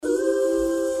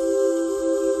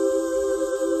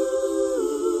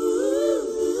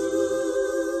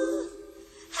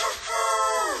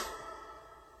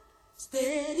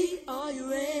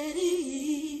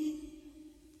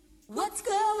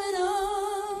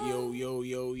Yo.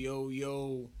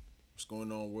 What's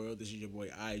going on, world? This is your boy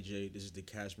IJ. This is the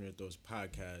Cashmere Thoughts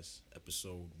Podcast,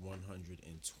 episode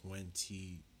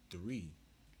 123.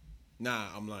 Nah,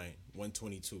 I'm lying.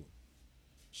 122.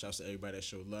 Shouts to everybody that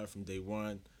showed love from day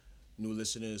one. New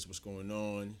listeners, what's going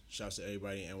on? Shouts to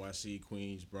everybody in NYC,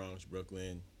 Queens, Bronx,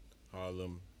 Brooklyn,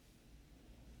 Harlem.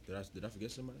 Did I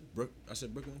forget somebody? I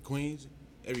said Brooklyn, Queens.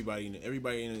 Everybody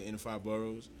in the five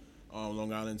boroughs.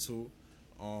 Long Island too.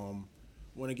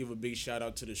 Want to give a big shout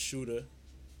out to the shooter,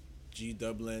 G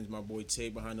Dub Lens, my boy Tay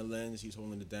behind the lens. He's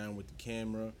holding it down with the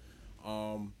camera.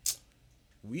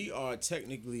 We are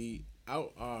technically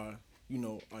out our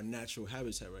natural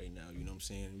habitat right now. You know what I'm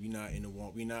saying? We're not in the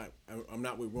Wong. I'm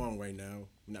not with Wong right now.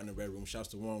 We're not in the red room. Shouts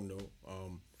to Wong though.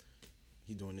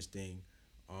 He's doing this thing.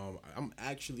 I'm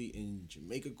actually in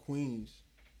Jamaica, Queens,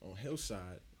 on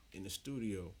Hillside in the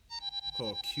studio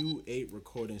called Q8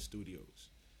 Recording Studios,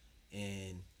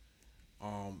 and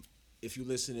if you're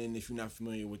listening, if you're not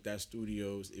familiar with that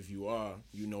studios, if you are,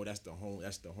 you know that's the home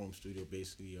studio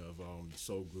basically of the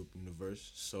Soul Group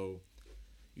Universe. So,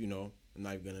 I'm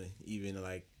not gonna even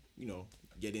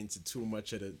get into too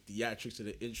much of the theatrics of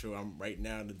the intro.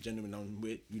 The gentleman I'm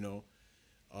with,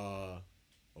 a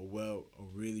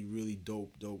really, really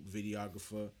dope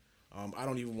videographer. I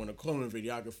don't even want to call him a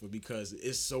videographer because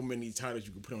it's so many titles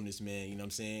you can put on this man, you know what I'm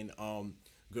saying?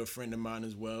 Good friend of mine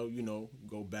as well,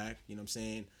 go back, you know what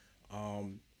I'm saying?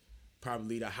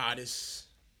 Probably the hottest,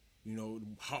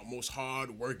 most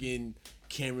hard working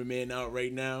cameraman out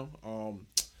right now. I'm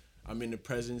in the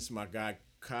presence, my guy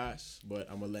Kosh, but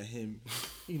I'm gonna let him,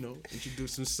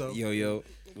 introduce himself. Yo,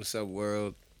 what's up,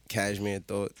 world? Cashmere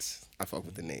Thoughts. I fuck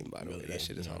with the name, by the way. That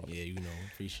shit is hard. Yeah,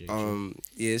 appreciate you.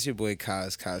 Yeah, it's your boy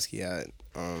Koskiat.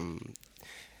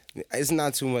 It's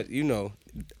not too much,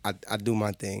 I do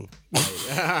my thing.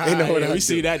 They know what I do.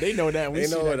 See that. They know that. They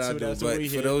know what I do. That's but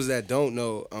for those that don't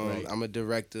know, right. I'm a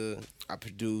director. I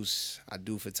produce. I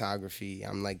do photography.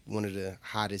 I'm like one of the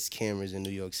hottest cameras in New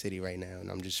York City right now, and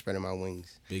I'm just spreading my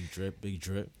wings. Big drip. Yeah, big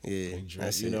drip,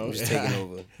 that's it. I'm just taking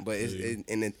over. But it's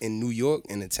in New York,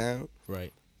 in the town.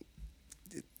 Right.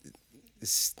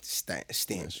 It's stamped. It's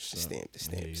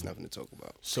nothing to talk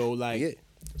about. So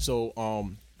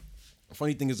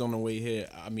funny thing is on the way here,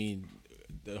 I mean,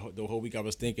 the whole week I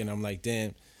was thinking, I'm like,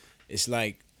 damn, it's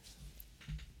like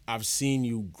I've seen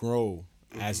you grow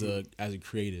as a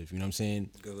creative, you know what I'm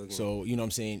saying? Good looking. So, you know what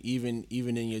I'm saying, even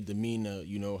in your demeanor,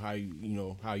 how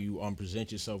you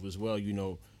present yourself as well,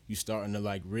 you starting to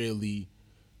like really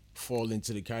fall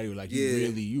into the category, like you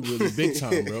really big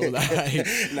time, bro. Like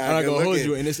I'm not gonna hold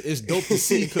you, and it's dope to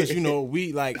see because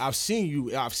I've seen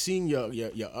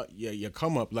your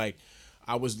come up. Like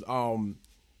I was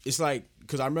it's like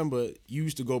because I remember you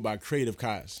used to go by Creative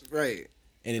Kaz, right?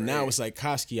 And then now it's like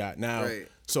Koskiat now. Right.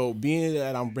 So being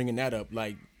that I'm bringing that up,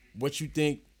 like what you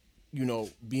think,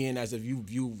 being as if you've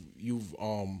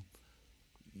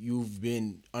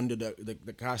been under the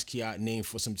Koskiat name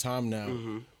for some time now.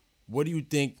 Mm-hmm. What do you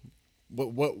think?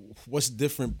 What's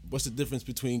different? What's the difference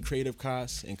between Creative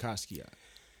Kaz and Koskiat?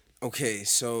 Okay,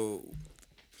 so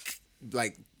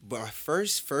like my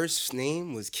first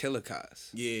name was Killer Kaz.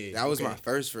 Yeah, that was my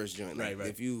first joint. Like, right.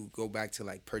 If you go back to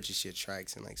like purchase your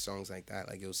tracks and like songs like that,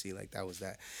 like you'll see like that was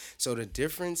that. So the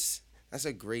difference. That's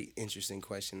a great, interesting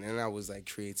question. And I was like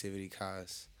Creativity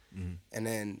Kaz, and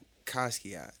then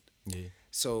Koskiat. Yeah.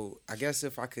 So I guess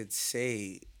if I could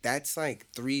say that's like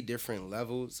 3 different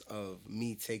levels of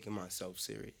me taking myself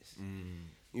serious.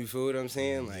 You feel what I'm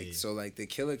saying? Like so like the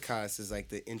Killer Kaz is like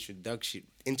the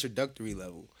introductory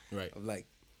level. Right. Of like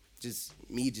just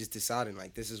me just deciding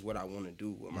like this is what I want to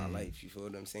do with my life. You feel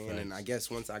what I'm saying? Right. And I guess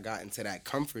once I got into that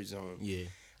comfort zone,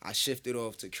 I shifted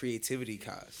off to Creativity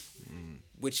Kaz,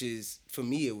 which is for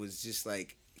me it was just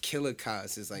like Killer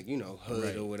Kaz is like,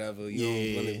 hood or whatever. You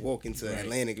don't want to walk into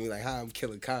Atlantic and be like, hi, I'm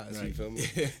Killer Kaz, you feel me?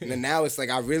 And then now it's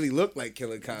like, I really look like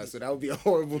Killer Kaz, so that would be a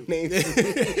horrible name for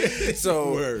me.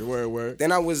 So, word.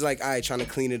 Then I was like, all right, trying to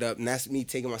clean it up, and that's me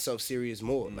taking myself serious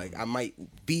more. Like, I might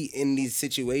be in these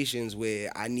situations where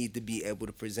I need to be able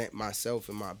to present myself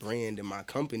and my brand and my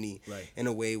company in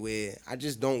a way where I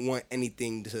just don't want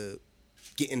anything to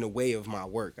get in the way of my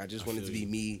work. I just want it to be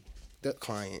me, the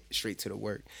client, straight to the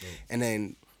work. Right. And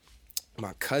then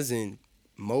my cousin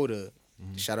Moda,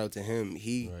 shout out to him.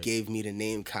 He gave me the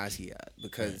name Koskiat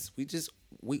because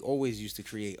we always used to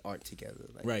create art together.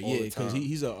 Like, because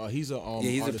he's a he's a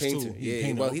artist painter. too.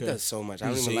 He does so much. I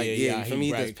don't even like for me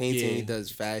he does painting. He does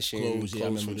fashion,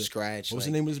 clothes from scratch. What's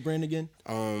the name of his brand again?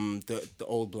 The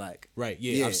Old Black. Right.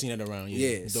 Yeah, I've seen it around.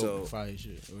 Yeah. Dope, so fire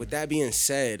shit. With that being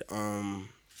said,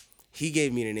 he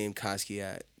gave me the name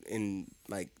Koskiat, and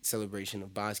like celebration of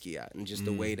Basquiat and just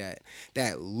the way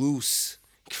that loose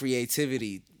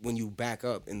creativity, when you back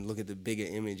up and look at the bigger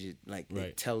image,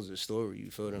 it tells a story.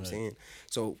 You feel what I'm saying?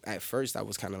 So at first I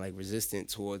was kind of like resistant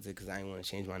towards it because I didn't want to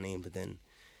change my name, but then,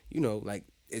 you know, like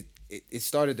it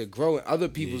started to grow and other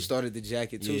people started to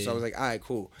jack it too. So I was like, all right,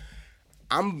 cool.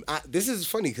 This is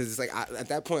funny because it's like at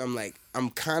that point I'm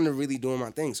kind of really doing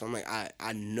my thing. So I'm like,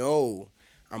 I know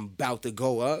I'm about to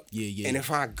go up. And if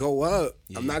I go up,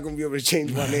 I'm not gonna be able to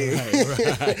change my name.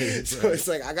 So it's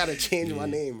like I gotta change my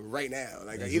name right now.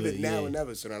 Like either now or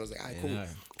never. So then I was like, all right, cool.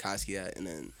 Basquiat, and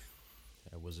then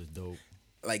that was a dope.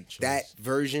 Like choice. That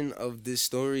version of this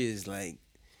story is like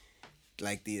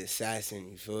the assassin.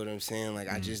 You feel what I'm saying?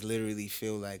 Like I just literally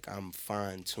feel like I'm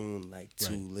fine tuned, like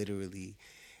to literally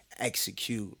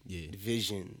execute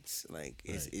visions. Like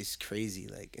it's crazy.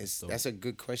 Like that's a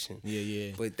good question.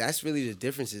 But that's really the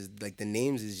difference. Is like the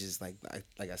names is just like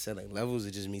I said, like levels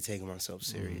of just me taking myself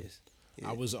serious.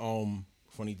 I was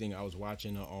funny thing, I was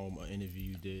watching an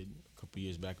interview you did a couple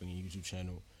years back on your YouTube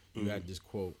channel. You had this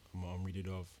quote. I'm gonna read it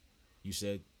off. You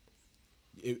said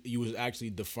you was actually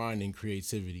defining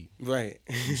creativity. Right.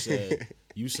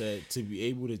 You said to be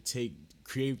able to take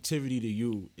creativity to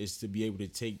you is to be able to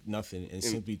take nothing and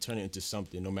simply turn it into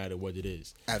something, no matter what it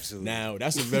is. Absolutely. Now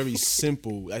that's a very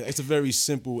simple. It's a very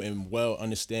simple and well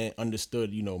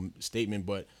understood, you know, statement.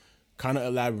 But kind of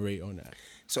elaborate on that.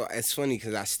 So it's funny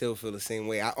because I still feel the same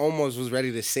way. I almost was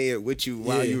ready to say it with you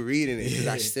while you were reading it because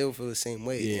I still feel the same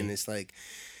way. And it's like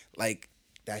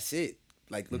that's it.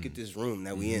 Like, look at this room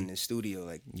that we in, this studio,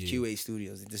 like QA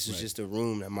Studios. This is just a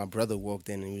room that my brother walked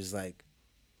in and he was like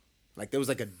there was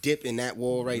like a dip in that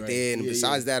wall right there. And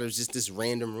besides that, it was just this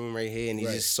random room right here. And he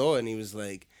just saw it and he was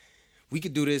like, we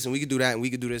could do this and we could do that and we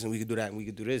could do this and we could do that and we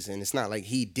could do this. And it's not like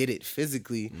he did it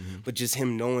physically, but just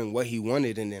him knowing what he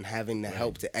wanted and then having the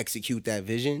help to execute that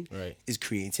vision is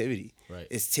creativity.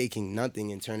 It's taking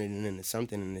nothing and turning it into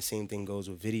something. And the same thing goes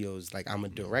with videos. Like I'm a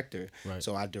director.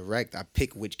 So I direct, I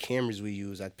pick which cameras we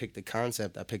use. I pick the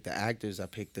concept. I pick the actors. I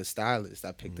pick the stylist.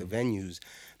 I pick the venues,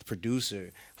 the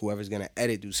producer, whoever's going to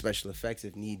edit, do special effects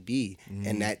if need be.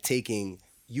 And that taking...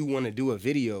 You want to do a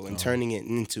video and turning it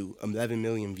into 11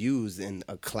 million views and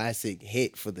a classic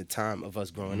hit for the time of us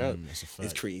growing up.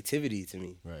 It's creativity to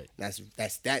me. That's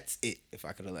it. If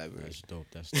I could elaborate. That's dope.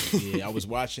 That's dope. Yeah, I was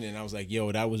watching it and I was like, yo,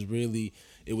 it was really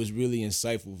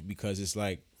insightful because it's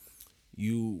like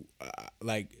you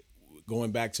like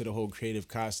going back to the whole creative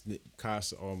cost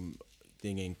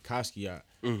thing in Basquiat.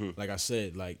 Like I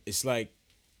said, like it's like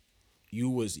you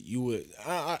would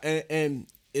and.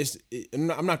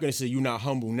 I'm not gonna say you're not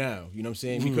humble now. You know what I'm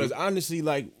saying? Because honestly,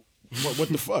 like, what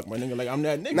the fuck, my nigga? Like, I'm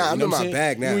that nigga. Nah, I'm in my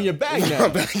bag now. You in your bag now. You know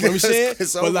what I'm saying?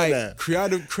 But like, now.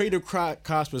 creative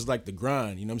cost was like the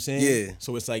grind. You know what I'm saying? Yeah.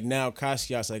 So it's like now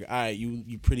Basquiat's like, all right,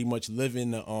 you pretty much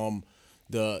living the I don't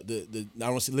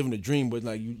want to say living the dream, but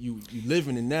like you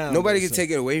living it now. Nobody can take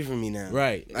it away from me now.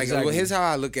 Right. Like, exactly. well, here's how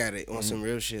I look at it on some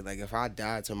real shit. Like, if I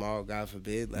die tomorrow, God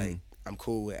forbid, like I'm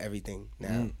cool with everything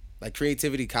now. Like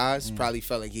creativity, probably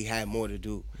felt like he had more to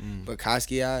do, but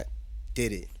Basquiat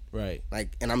did it. Right.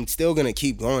 Like, and I'm still gonna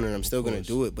keep going, and I'm still gonna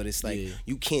do it. But it's like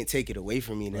you can't take it away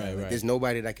from me now. Like, there's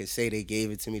nobody that could say they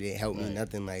gave it to me, they helped me,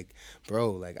 nothing. Like,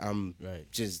 bro, like I'm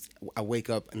just I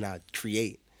wake up and I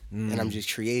create. And I'm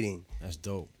just creating. That's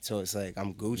dope. So it's like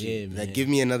I'm Gucci. Yeah, like give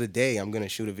me another day. I'm gonna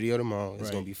shoot a video tomorrow.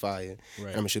 It's gonna be fire. And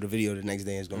I'm gonna shoot a video the next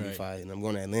day. It's gonna be fire. And I'm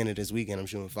going to Atlanta this weekend. I'm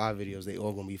shooting 5 videos. They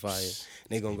all gonna be fire. And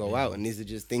they gonna go out. And these are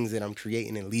just things that I'm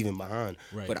creating and leaving behind.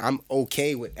 But I'm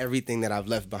okay with everything that I've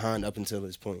left behind up until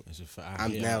this point.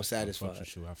 I'm now satisfied.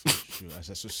 I fuck with you. That's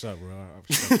what's up, bro. I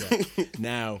respect that.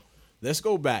 Now let's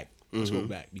go back. Let's go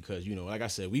back because, you know, like I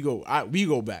said, we go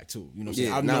back too. You know what I'm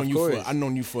saying? I've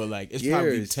known you for like it's years.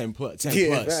 Probably 10 plus. You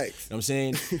know what I'm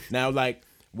saying? Now, like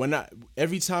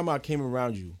every time I came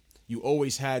around you, you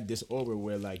always had this aura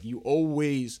where like you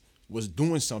always was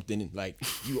doing something. Like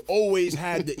you always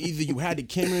had either you had the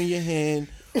camera in your hand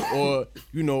or,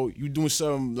 you know, you doing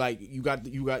something like you got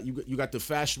the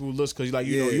fashionable looks because like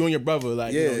you know you and your brother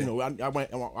like you know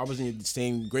I was in the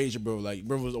same grade as your brother, like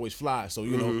brother was always fly, so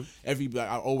you know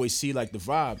I always see like the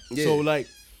vibe. So like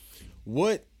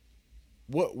what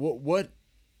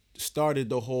started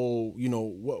the whole, you know,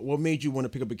 what made you want to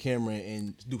pick up a camera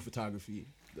and do photography?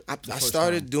 I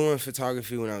started doing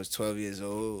photography when I was 12 years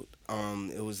old.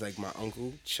 It was like my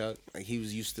uncle Chuck, like he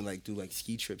was used to like do like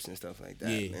ski trips and stuff like that,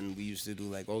 and we used to do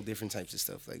like all different types of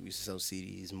stuff. Like we used to sell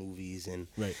CDs, movies, and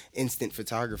instant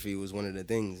photography was one of the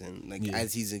things. And like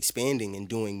as he's expanding and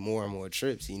doing more and more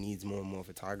trips, he needs more and more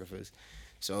photographers.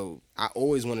 So I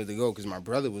always wanted to go because my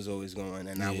brother was always going,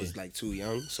 and I was like too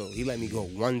young. So he let me go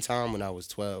one time when I was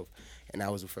 12, and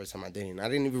that was the first time I did it. And I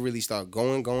didn't even really start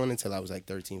going until I was like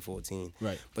 13, 14.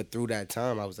 Right. But through that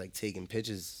time, I was like taking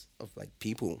pictures of like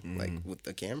people like with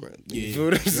the camera. You feel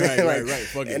what I'm saying? Right.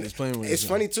 Fuck it. It's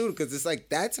funny too because it's like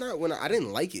that's not when I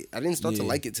didn't like it. I didn't start to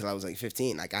like it till I was like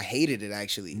 15. Like I hated it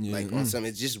actually. Like on some,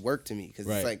 it just worked to me because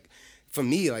it's like. For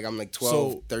me, like I'm like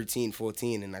 12, 13,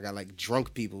 14, and I got like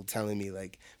drunk people telling me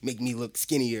like make me look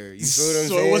skinnier. You feel what I'm saying?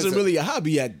 So it wasn't really a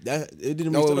hobby at that. It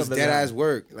didn't. No, it was dead ass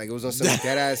work. Like it was on some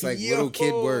dead ass like little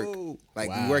kid work. Like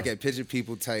we work at Picture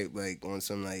People type, like on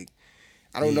some like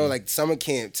I don't know, like summer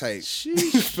camp type. You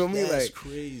feel me? That's like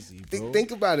crazy, bro.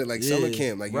 Think about it, like summer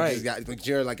camp. Like you just got like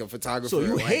you're like a photographer. So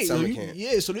you hate summer camp.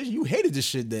 Yeah. So you hated this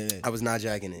shit then. I was not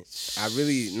jacking it. I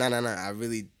really I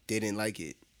really didn't like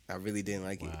it. I really didn't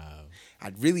like it.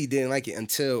 I really didn't like it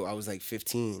until I was like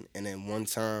 15. And then one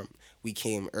time we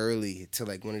came early to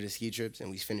like one of the ski trips and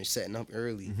we finished setting up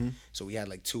early. So we had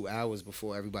like 2 hours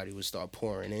before everybody would start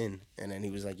pouring in. And then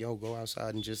he was like, yo, go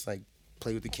outside and just like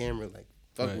play with the camera, like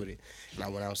fuck with it. And I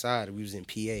went outside and we was in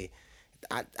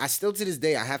PA. I still to this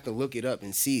day, I have to look it up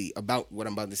and see about what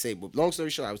I'm about to say. But long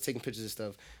story short, I was taking pictures of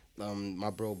stuff.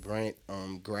 My bro Brent,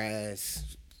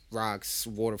 grass, rocks,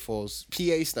 waterfalls,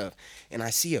 PA stuff. And I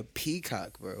see a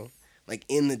peacock, bro. Like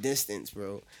in the distance,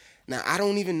 bro. Now I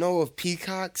don't even know if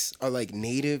peacocks are like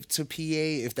native to PA,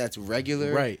 if that's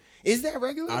regular. Right. Is that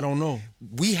regular? I don't know.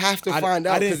 We have to find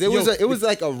out because it was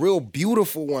like a real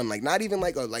beautiful one. Like not even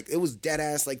like it was dead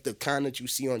ass like the kind that you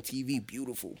see on TV,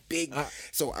 beautiful, big.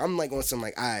 So I'm like on some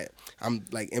like I'm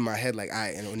like in my head like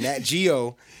and on Nat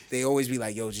Geo, they always be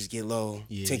like, yo, just get low,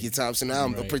 take your time. So now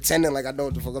I'm pretending like I know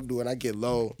what the fuck I'm doing. I get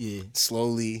low,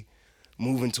 slowly.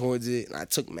 Moving towards it, and I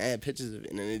took mad pictures of it,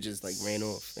 and then it just like ran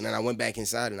off. And then I went back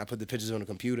inside, and I put the pictures on the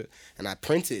computer, and I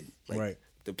printed like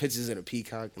the pictures of the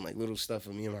peacock and like little stuff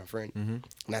of me and my friend. And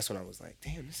that's when I was like,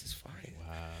 damn, this is fire.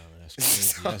 Wow, that's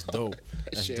crazy. That's dope.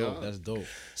 That's dope.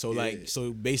 So like,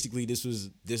 so basically,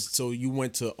 So you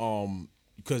went to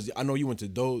because I know you went to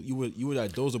you were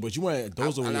at Dozer, but you went at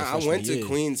Dozer. I went to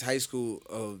Queens High School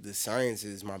of the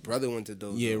Sciences. My brother went to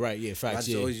Dozer. Yeah, right. Yeah, facts.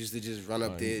 I always used to just run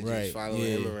up there, just follow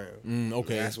him around.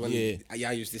 Okay. And that's when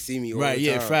y'all used to see me all right. the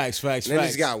time. Yeah, facts. And then it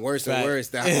just got worse and worse.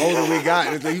 The older we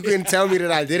got, you couldn't tell me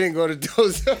that I didn't go to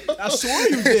Dozer. I swear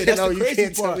you did. That's the crazy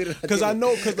can't part. Tell me that because I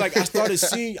know, because like I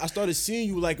started seeing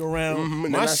you like around and my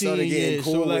then I started getting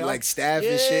cool with like staff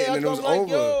and shit, and then it was like,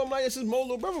 over. Yo, man, this is Mo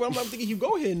little brother. I'm thinking you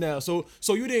go here now. So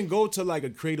you didn't go to like a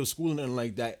creative school or nothing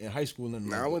like that in high school?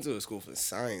 I went to a school for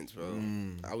science, bro.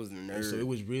 I was a nerd. So it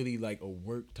was really like a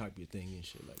work type of thing and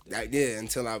shit like that. Yeah,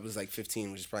 until I was like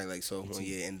 15, which is probably like sophomore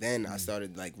year. And then I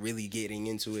started like really getting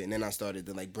into it. And then I started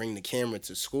to like bring the camera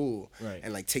to school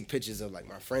and like take pictures of like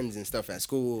my friends and stuff at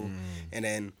school. And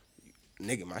then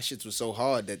nigga, my shits was so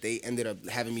hard that they ended up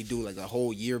having me do like a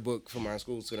whole yearbook for my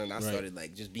school. So then I started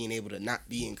like just being able to not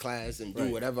be in class and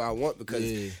do whatever I want because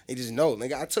they just know.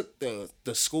 Like I took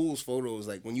the school's photos.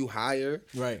 Like when you hire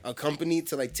a company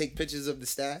to like take pictures of the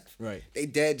staff, they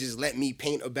dead just let me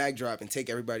paint a backdrop and take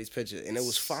everybody's picture, and it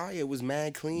was fire. It was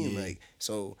mad clean. Like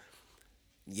so.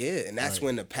 Yeah, and that's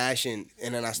when the passion,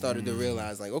 and then I started to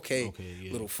realize, like, okay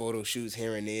little photo shoots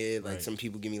here and there. Like, some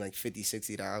people give me, like, $50,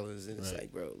 $60, and it's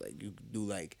like, bro, like, you do,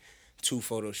 like, 2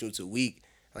 photo shoots a week.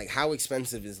 Like, how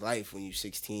expensive is life when you're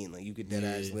 16? Like, you could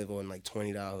deadass live on, like,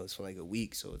 $20 for, like, a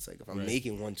week. So it's like, if I'm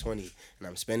making $120 and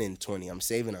I'm spending $20, I'm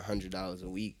saving $100 a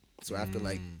week. So after,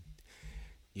 like,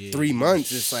 3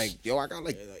 months, it's like, yo, I got,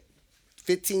 like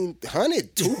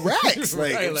 1,500, 2 racks,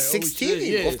 like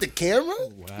 16 off the camera.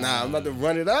 Wow. Nah, I'm about to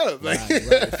run it up. Like,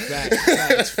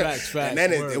 facts. And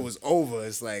then it was over.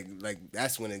 It's like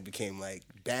that's when it became like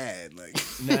bad. Like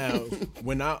now,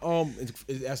 when I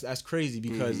that's crazy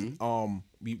because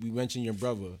we mentioned your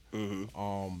brother.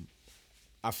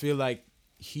 I feel like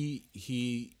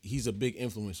he's a big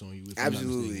influence on you.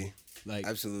 Absolutely,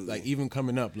 absolutely. Like even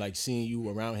coming up, like seeing you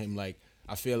around him, like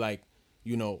I feel like.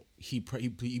 You know, he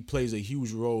plays a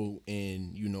huge role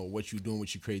in, you know, what you're doing,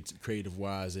 what you creative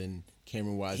wise and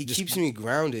camera wise. He keeps me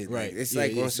grounded. Right. Like, it's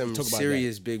like on some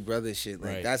serious big brother shit.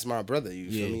 Like that's my brother.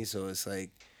 You feel me? So it's like,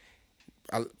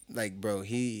 bro,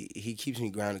 he keeps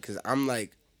me grounded because I'm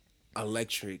like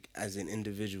electric as an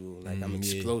individual. Like I'm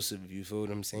explosive. You feel what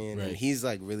I'm saying? And he's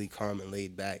like really calm and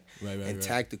laid back and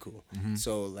tactical.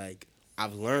 So like.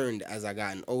 I've learned as I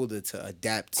gotten older to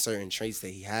adapt certain traits that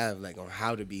he have, like on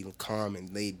how to be calm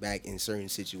and laid back in certain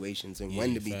situations and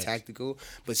when to be tactical,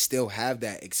 but still have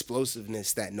that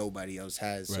explosiveness that nobody else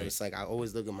has. So it's like I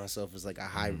always look at myself as like a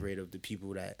hybrid of the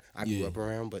people that I grew up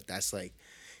around, but that's like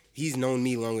he's known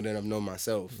me longer than I've known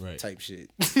myself, type shit.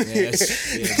 Yeah,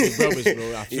 big brothers,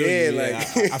 bro. I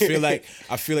feel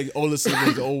I feel like older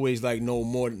siblings always like know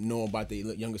about the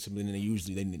younger sibling than they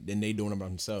usually than they doing about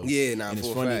themselves. Yeah, nah, and it's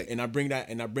funny. Fact. And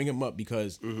I bring him up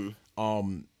because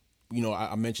you know,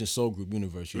 I mentioned Soul Group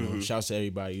Universe, you know. Shouts to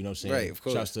everybody, you know what I'm saying? Right, of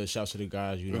course. Shouts to the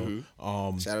guys, you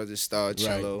know. Shout out to Star,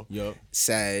 Cello,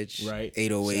 Sag, right.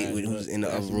 808, who's in the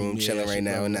other room chilling right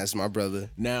now, and that's my brother.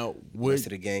 Now, rest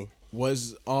of the gang.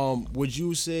 Would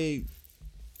you say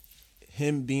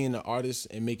him being an artist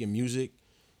and making music,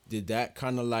 did that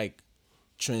kind of like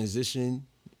transition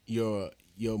your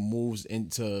moves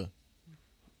into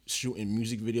shooting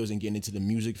music videos and getting into the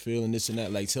music field and this and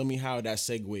that? Like, tell me how that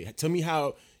segued. Tell me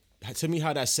how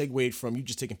that segued from you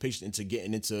just taking pictures into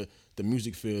getting into the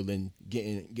music field and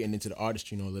getting into the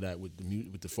artistry and all of that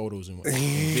with the photos and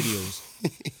videos.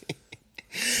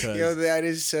 Yo, that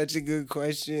is such a good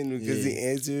question because the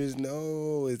answer is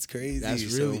no. It's crazy. That's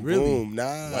really, so, really? Boom, nah.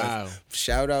 Wow.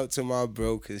 Shout out to my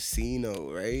bro Casino,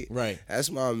 right? Right.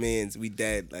 That's my man's. We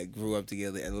dad like grew up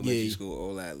together, elementary school,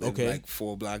 all that. Lived like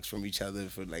 4 blocks from each other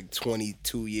for like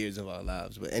 22 years of our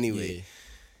lives. But anyway,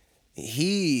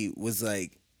 he was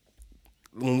like,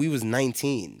 when we was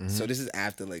 19, so this is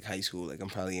after like high school, like I'm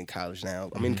probably in college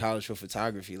now. I'm in college for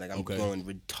photography, like I'm going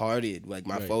retarded. Like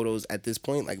my photos at this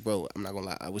point, like bro, I'm not gonna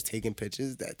lie, I was taking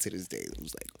pictures that to this day it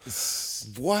was like,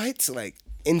 what? Like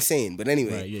insane. But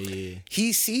anyway,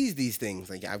 he sees these things.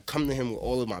 Like I've come to him with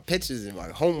all of my pictures and my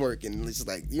homework, and it's just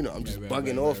like, you know, I'm just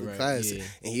bugging off in class, and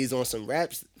he's on some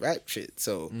rap shit.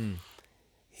 So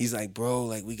he's like, bro,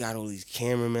 like we got all these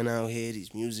cameramen out here,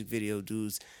 these music video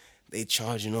dudes. They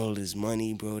charging all this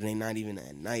money, bro. They not even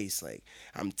that nice. Like,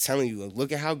 I'm telling you,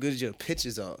 look at how good your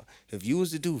pictures are. If you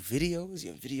was to do videos,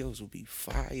 your videos would be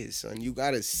fire, son. You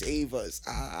gotta save us.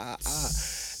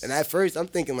 And at first, I'm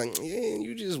thinking like, yeah,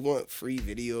 you just want free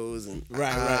videos and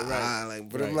right. Like,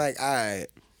 but I'm like, all right,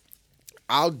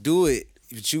 I'll do it.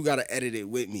 But you gotta edit it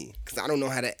with me, cause I don't know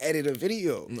how to edit a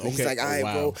video. Okay. He's like, all right,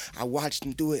 bro. I watched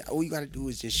him do it. All you gotta do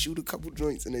is just shoot a couple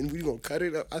joints, and then we gonna cut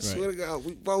it up. I swear to God,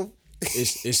 we both.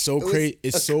 It's so crazy.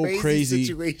 It's so crazy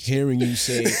hearing you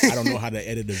say I don't know how to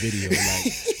edit a video.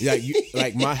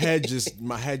 Like my head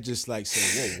just like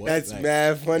said, whoa, what? That's like,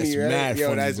 mad funny, that's right? Mad Yo,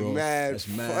 funny, that's bro. mad That's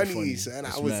mad funny, son.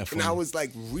 That's I was like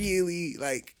really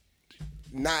like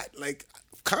not like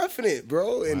confident,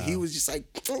 bro. And he was just like,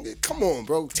 come on,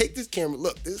 bro, take this camera.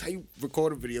 Look, this is how you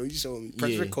record a video. He showed me,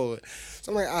 press record.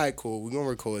 So I'm like, all right, cool. We're going to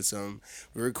record something.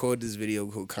 We recorded this video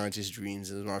called Conscious Dreams.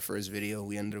 It was my first video.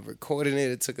 We ended up recording it.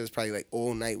 It took us probably like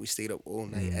all night. We stayed up all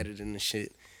night editing the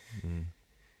shit. And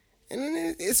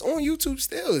then it's on YouTube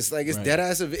still. It's like, it's dead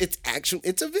ass.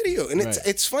 It's a video. And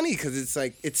it's funny because it's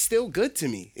like, it's still good to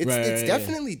me. It's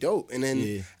definitely dope. And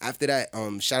then after that,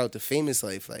 shout out to Famous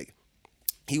Life. Like,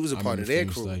 he was a part of their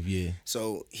crew. Life,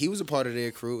 So he was a part of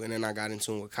their crew, and then I got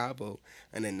into him with Capo.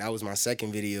 And then that was my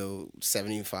second video,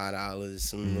 $75,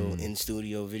 some little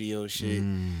in-studio video shit.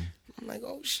 I'm like,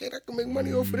 oh shit, I can make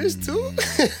money off of this too.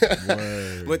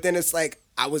 But then it's like,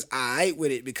 I was alright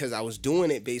with it because I was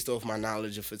doing it based off my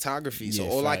knowledge of photography. So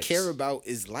all I care about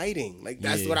is lighting. Like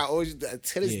that's what I always,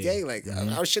 to this day, like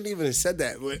I shouldn't even have said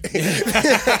that, but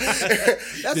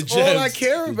that's all I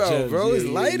care about, bro, is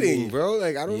lighting, bro.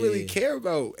 Like I don't really care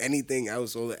about anything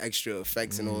else, all the extra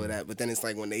effects and all of that. But then it's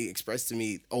like when they express to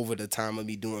me over the time of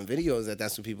me doing videos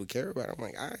that's what people care about. I'm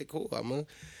like, all right, cool, I'm gonna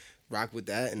rock with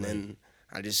that. And then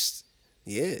I just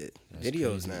that's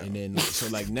videos crazy. Now. And then so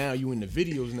like now you in the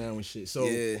videos now and shit. So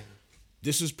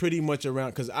this was pretty much around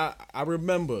because I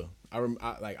remember I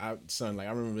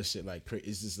remember shit like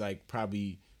it's just like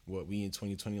probably what we in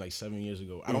 2020 like 7 years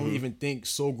ago. I don't even think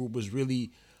Soul Group was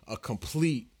really a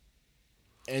complete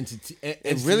entity.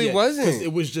 It really wasn't.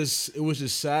 It was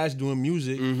just Saj doing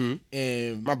music,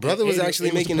 and my brother was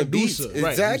actually making the beats.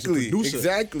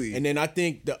 Exactly. And then I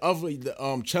think the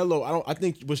Cello. I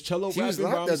think was Cello. He was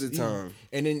locked at the time.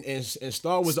 And then and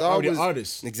Star was the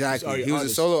artist. Exactly. He was a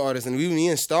solo artist, and me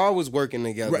and Star was working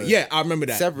together. Right. Yeah, I remember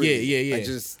that. Separately. Yeah. Like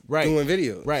just doing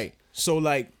videos. Right. So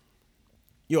like,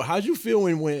 yo, how'd you feel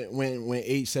when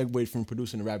 8 segued from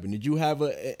producing to rapping? Did you have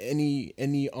any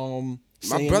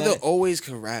My brother always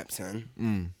could rap,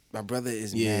 son. My brother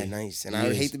is mad nice, and I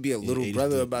would hate to be a little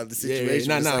brother about the situation.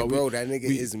 Bro, that nigga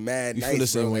is mad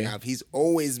nice, bro. Like, he's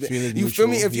always been. You feel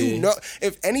me? If you know,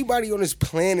 if anybody on this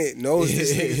planet knows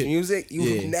this nigga's music,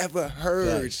 you've never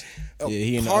heard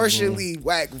a partially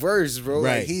whack verse, bro.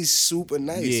 Right. Like he's super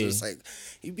nice. So it's like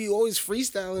he be always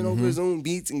freestyling over his own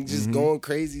beats and just going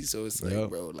crazy. So it's like,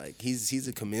 bro, like he's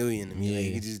a chameleon. I mean, like,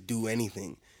 he can just do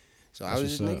anything. So I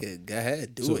was just nigga, go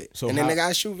ahead, do it. So and then they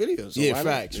gotta shoot videos. So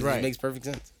facts, right? It makes perfect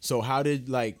sense. So how did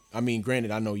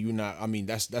granted, I know you not. I mean,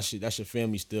 that's your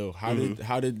family still. How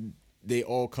did they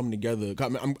all come together?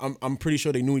 I'm pretty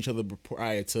sure they knew each other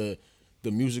prior to the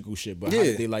musical shit, but how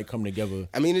did they come together?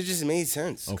 I mean, it just made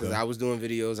sense because I was doing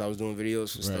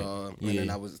videos for Star, and then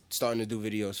I was starting to do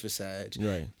videos for Sag.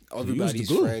 Right. Everybody's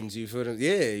friends, you feel them?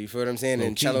 Yeah, you feel what I'm saying?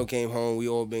 And Cello came home, we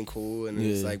all been cool, and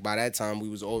it's like by that time we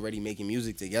was already making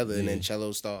music together, and then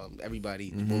Cello started,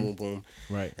 everybody, boom, boom, boom.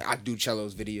 Right. And I do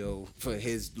Cello's video for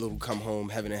his little Come Home,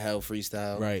 Heaven and Hell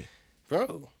freestyle. Right.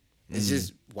 Bro, it's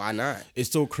just, why not?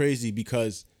 It's so crazy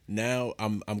because now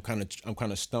I'm kind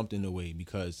of stumped in a way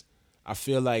because I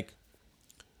feel like,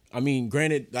 I mean,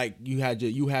 granted, like you had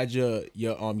your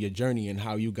journey and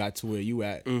how you got to where you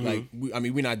at. Like,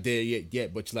 we're not there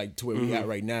yet, but like to where we at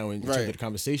right now in terms of the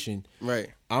conversation. Right.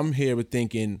 I'm here with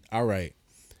thinking, all right,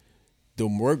 the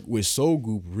work with Soul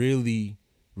Group really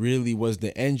was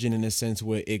the engine in a sense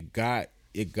where it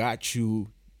got you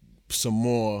some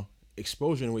more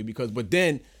exposure in a way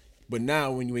but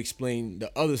now when you explain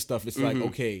the other stuff, it's like,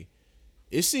 okay.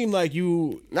 It seemed like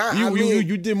you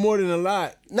did more than a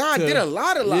lot. I did a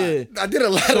lot. Yeah. I did a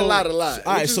lot.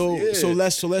 All right, so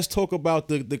let's talk about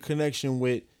the connection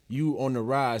with you on the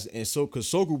rise, and so because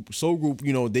Soul Group,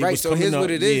 you know, they right. was So coming here's up,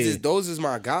 what it is those is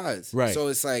my guys. Right. So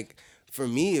it's like for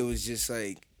me, it was just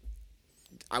like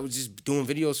I was just doing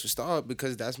videos for Star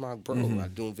because that's my bro. I'm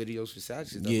doing videos for Sag,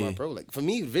 that's my bro. Like for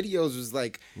me, videos was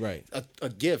like a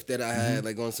gift that I had,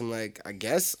 like on some like I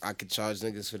guess I could charge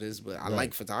niggas for this, but I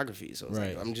like photography, so it's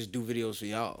like I'm just do videos for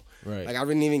y'all. Right. Like I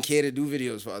didn't even care to do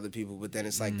videos for other people, but then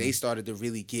it's like they started to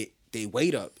really get they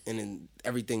weight up, and then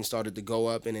everything started to go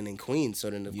up, and then in Queens, so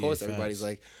then of course everybody's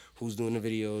like, who's doing the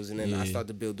videos, and then I start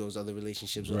to build those other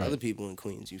relationships with other people in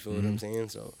Queens. You feel what I'm saying?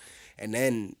 So. And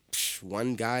then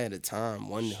one guy at a time,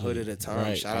 one hood at a time.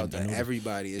 Right. Shout out to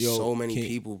everybody. There's so many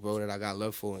people, bro, that I got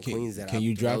love for in Queens. That can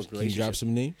you drop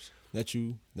some names that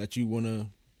you wanna?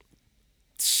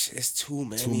 It's too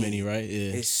many. Too many, right?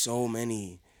 Yeah. It's so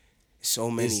many. So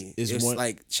many. It's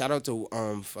like shout out to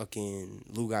fucking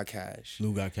Lou Got Cash.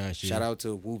 Lou Got Cash. Yeah. Shout out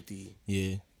to Whoopty.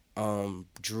 Yeah.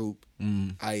 Droop,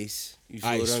 Ice. You feel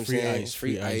Ice, what I'm saying?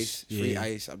 Free Ice. Free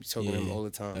Ice. I be talking to him all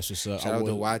the time. That's what's up. Shout out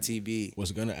to YTB.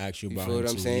 Was gonna ask you about. You feel what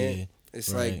I'm saying? Yeah.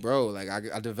 It's like, bro, like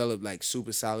I developed like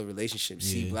super solid relationships.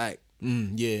 C Black.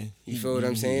 Yeah. You feel what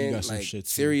I'm saying? Like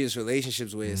serious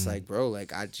relationships where it's like, bro,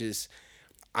 like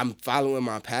I'm following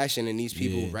my passion, and these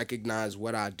people recognize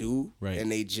what I do,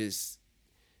 and they just.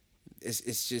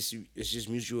 It's just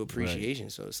mutual appreciation.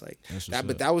 Right. So it's like that.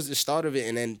 But that was the start of it,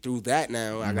 and then through that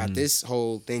now I got this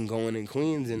whole thing going in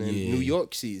Queens, and then New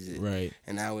York sees it. Right.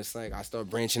 And now it's like I start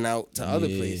branching out to other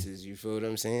places. You feel what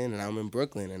I'm saying? And now I'm in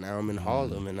Brooklyn, and now I'm in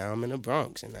Harlem, and now I'm in the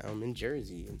Bronx, and now I'm in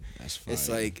Jersey. And that's fine. It's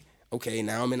like, okay,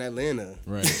 now I'm in Atlanta.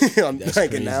 Right. I'm like,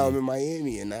 crazy. And now I'm in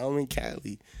Miami, and now I'm in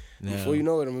Cali. Now, before you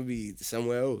know it, I'm gonna be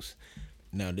somewhere else.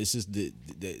 Now this is the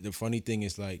funny thing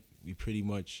is like we pretty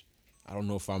much. I don't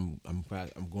know if I'm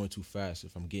going too fast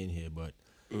if I'm getting here, but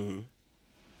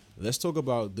let's talk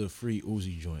about the Free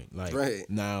Uzi joint. Like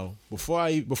now, before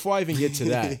I even get to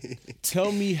that,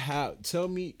 tell me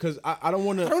because I don't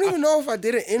want to. I don't even know if I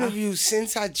did an interview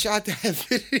since I shot that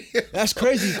video. That's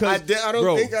crazy because I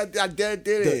don't think I did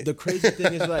it. The crazy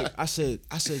thing is like I said,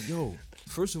 yo.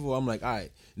 First of all, I'm like, all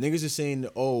right, niggas is saying,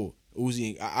 oh.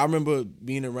 Uzi, I remember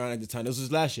being around at the time. This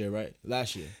was last year, right?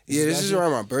 Last year. This is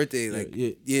around my birthday, like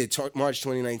March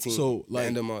 2019. So like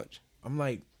end of March. I'm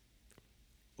like,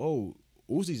 oh,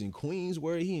 Uzi's in Queens.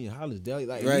 Where he in Hollis Deli?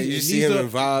 Like, right? You see him in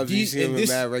Vibes. You see him in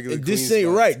mad regular. This ain't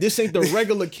right. This ain't the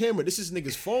regular camera. This is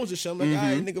niggas' phones and shit. I'm like, all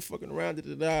right, nigga, fucking around.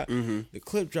 The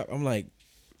clip drop. I'm like,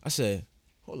 I said,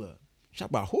 hold up, shot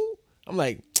by who? I'm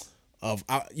like.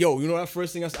 You know that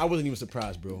first thing I wasn't even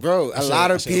surprised, bro. Bro, a lot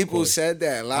of people said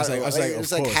that. A lot of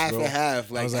it's like half bro. and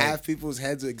half. Like half people's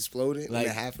heads exploded, like,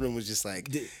 and half of them was just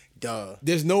like, duh.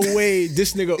 There's no way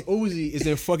this nigga Uzi is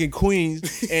in fucking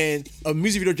Queens and a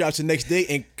music video drops the next day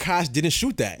and Kosh didn't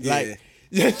shoot that. Yeah.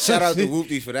 Like, shout out to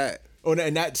Whoopty for that. Oh,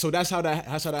 and that's how that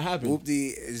happened.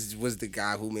 Whoopty was the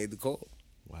guy who made the call.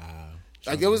 Wow.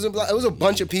 Like it was a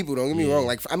bunch of people. Don't get me wrong.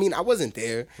 Like I mean, I wasn't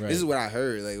there. Right. This is what I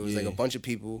heard. Like it was like a bunch of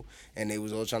people, and they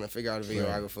was all trying to figure out a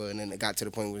videographer. And then it got to the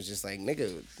point where it was just like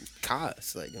nigga,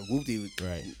 Kosh, like and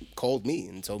Whoopty called me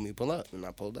and told me to pull up, and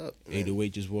I pulled up. 808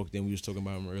 just walked in. We was talking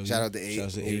about him earlier. Shout out to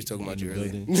 8. He was talking about you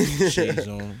earlier. Shades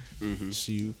on.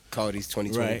 See you. Cardi's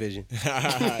 2020 vision.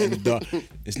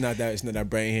 It's not that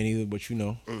brain hand either, but you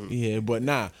know, But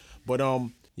nah, but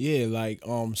like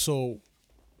so.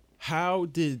 How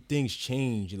did things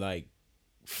change, like,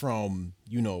 from,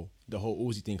 you know, the whole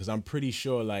Uzi thing, because I'm pretty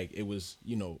sure like it was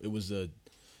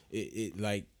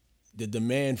like the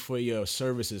demand for your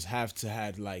services have to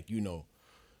had like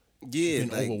been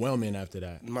like, overwhelming after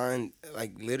that. Mine,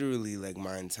 like literally, like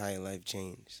my entire life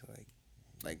changed.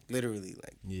 Like literally,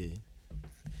 like yeah.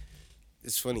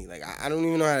 It's funny. Like I don't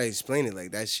even know how to explain it. Like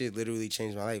that shit literally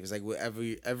changed my life. It's like what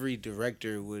every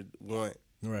director would want.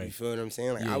 Right. You feel what I'm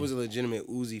saying? Like I was a legitimate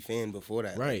Uzi fan before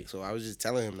that. Right. Like, so I was just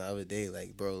telling him the other day,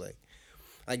 like, bro, like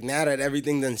now that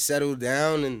everything done settled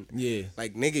down and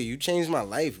like nigga, you changed my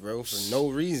life, bro, for no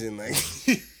reason. Like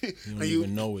you don't like,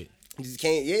 even know it. You just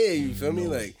can't. Yeah, you feel me?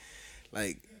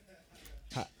 Like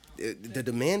the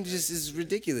demand just is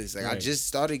ridiculous. Like I just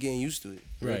started getting used to it.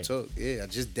 Real talk. Yeah, I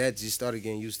just started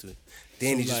getting used to it.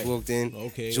 Danny just walked in.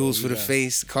 Okay. Jewels for the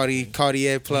face.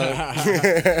 Cartier plug.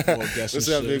 What's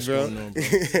up, big bro?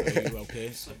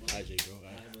 Okay.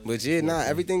 But yeah,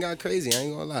 everything got crazy. I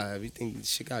ain't gonna lie. Everything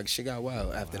shit got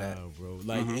wild after that, bro.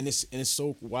 Like, and it's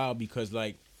so wild because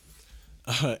like,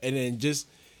 and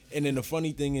then the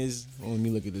funny thing is, let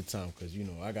me look at the time because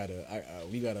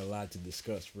we got a lot to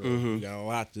discuss, bro. We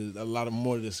got a lot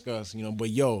more to discuss,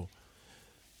 But yo,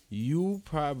 you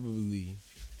probably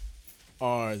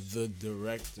are the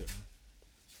director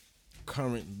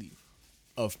currently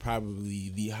of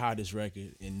probably the hottest record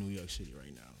in New York City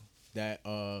right now. That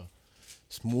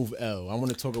Smooth L. I want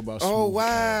to talk about Smooth L. Oh,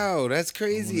 wow. L. That's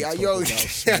crazy. Yo,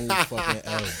 Smooth fucking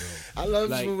L, bro. I love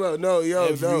like, Smooth L. No,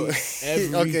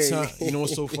 every time. You know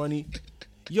what's so funny?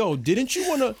 Yo, didn't you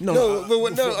want to... No,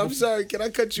 I'm sorry. Can I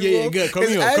cut you off? Yeah, come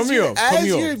here. As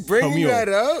you're bringing that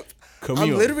up,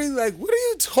 I'm literally like, what are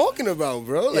you talking about,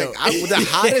 bro? Like, I'm the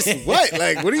hottest what?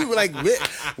 Like, what are you, like, maybe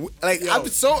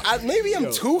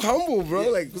I'm too humble,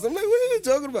 bro. Like, because I'm like, what are you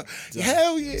talking about?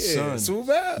 Hell yeah. Son, Smooth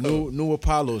L. New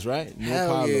Apollos, right?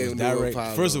 Hell yeah, New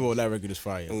Apollos. First of all, that record is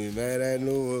fire. We mad at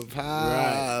New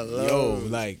Apollo. Right. Yo,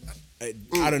 like,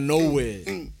 out of nowhere.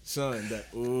 Son,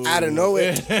 out of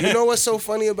nowhere. You know what's so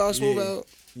funny about Smooth L?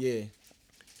 Yeah.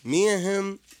 Me and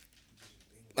him,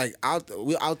 like,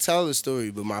 I'll tell the story,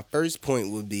 but my first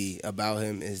point would be about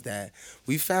him is that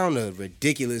we found a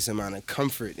ridiculous amount of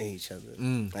comfort in each other.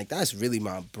 Like, that's really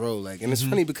my bro. Like, and it's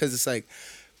funny because it's like,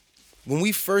 when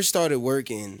we first started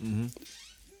working,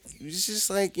 it was just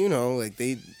like, it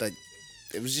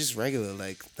was just regular.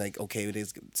 Like okay,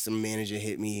 some manager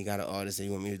hit me, he got an artist that he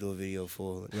want me to do a video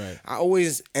for. Right. I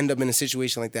always end up in a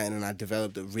situation like that, and then I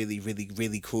developed a really, really,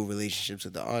 really cool relationships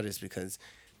with the artist because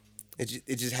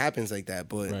it just happens like that.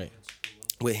 But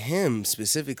with him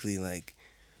specifically, like,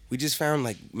 we just found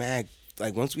like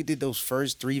once we did those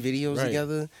first 3 videos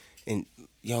together, and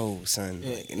yo, son,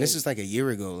 and this is like a year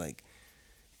ago, like.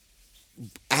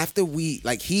 After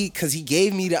cause he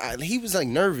gave me he was like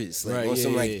nervous, like on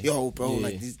some yo, bro,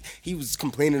 like he was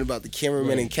complaining about the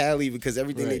cameraman in Cali because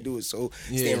everything they do is so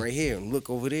stand right here and look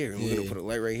over there and we're gonna put a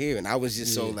light right here, and I was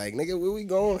just so like, nigga, where we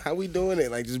going? How we doing it?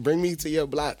 Like, just bring me to your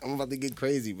block. I'm about to get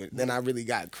crazy, but then I really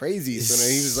got crazy. So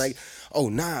then he was like, oh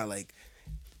nah, like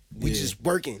we just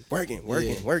working.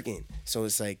 So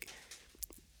it's like.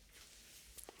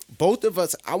 Both of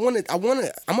us, I'm gonna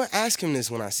ask him this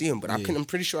when I see him, but I'm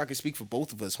pretty sure I can speak for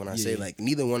both of us when I say like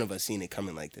neither one of us seen it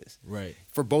coming like this. Right.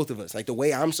 For both of us, like the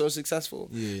way I'm so successful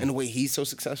and the way he's so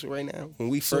successful right now. When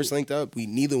we first linked up,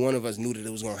 neither one of us knew that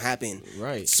it was gonna happen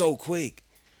so quick.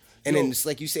 And then it's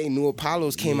like you say, New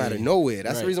Apollos came out of nowhere.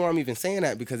 That's the reason why I'm even saying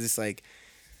that, because it's like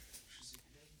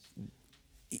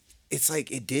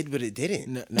it did, but it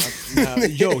didn't.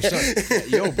 Yo,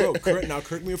 bro,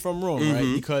 correct me if I'm wrong,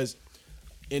 right? Because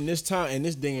in this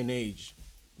day and age,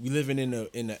 we living in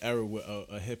an era with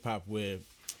a hip hop where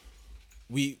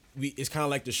we it's kind of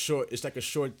like a short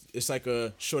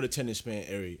attention span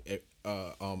era.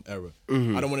 I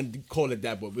don't want to call it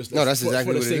that, but that's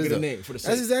exactly what it is.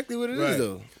 That's exactly what it is,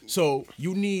 though. So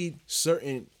you need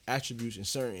certain attributes and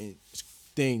certain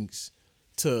things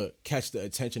to catch the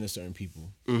attention of certain people.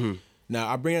 Now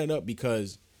I bring it up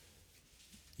because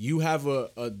you have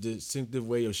a distinctive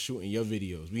way of shooting your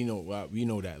videos. We know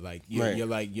that. Like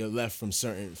you're left from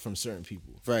certain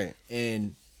people. Right.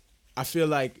 And I feel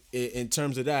like in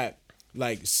terms of that,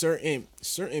 like certain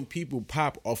people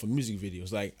pop off of music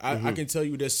videos. Like I can tell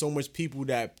you, there's so much people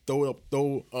that throw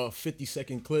a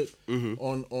 50-second clip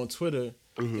on Twitter.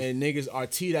 And niggas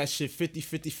RT that shit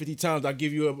 50 times. I'll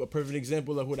give you a perfect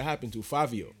example of what happened to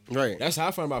Fabio. Right. That's how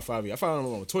I found about Fabio. I found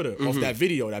him on Twitter off that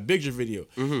video, that Big J video.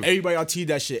 Everybody RT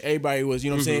that shit. Everybody was, you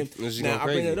know what I'm saying? Now I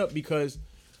bring it up because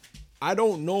I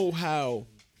don't know how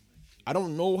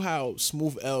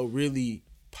Smooth L really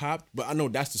popped, but I know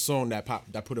that's the song that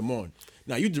popped, that put him on.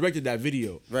 Now you directed that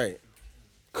video. Right.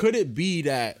 Could it be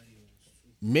that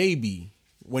maybe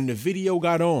when the video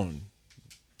got on,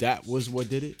 that was what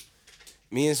did it?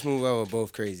 Me and Smooth were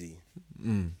both crazy.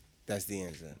 That's the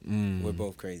answer. We're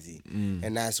both crazy.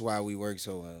 And that's why we work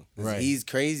so well. Right. He's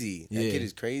crazy. That kid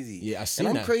is crazy. Yeah, I see that.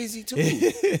 And I'm crazy too.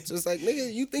 So it's like,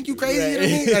 nigga, you think you crazy to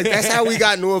me? Like, that's how we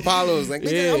got New Apollos. Like,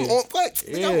 nigga, I'm on what?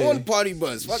 Nigga, I'm on the party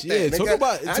bus. Fuck that.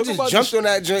 Nigga. I just jumped on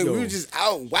that joint. We were just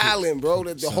out wilding, bro.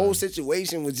 The whole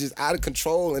situation was just out of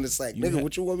control. And it's like, nigga,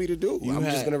 what you want me to do? I'm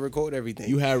just going to record everything.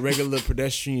 You had regular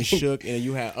pedestrian shook, and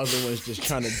you had other ones just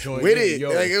trying to join with it.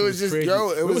 Like, it was just,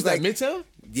 yo, it was like Midtown?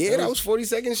 Yeah, that was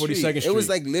 42nd Street. 42nd Street. It was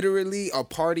like literally a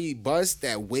party bus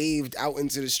that waved out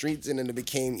into the streets, and then it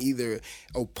became either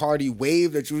a party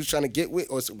wave that you was trying to get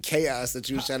with or some chaos that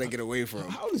you was trying to get away from.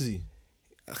 How old is he?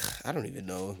 I don't even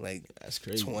know. Like, that's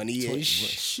crazy.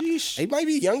 20-ish. Sheesh. He might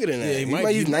be younger than that. Yeah, he might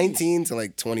be 19 to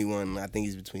like 21. I think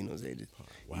he's between those ages.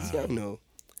 Wow. He's young though.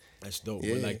 That's dope.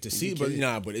 Yeah, but like to see, but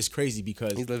it's crazy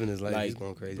because he's living his life. Like, he's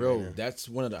going crazy, bro. right, that's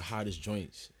one of the hottest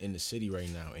joints in the city right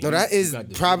now. And no, that is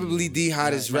probably the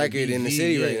hottest record in the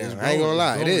city right now. I ain't gonna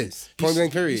lie, it is. Point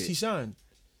blank period. He signed.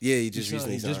 Yeah, he just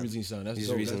recently signed. Just recently signed. That's just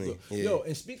dope. recently. That's dope. Yeah. Yo,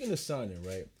 and speaking of signing,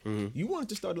 right? You wanted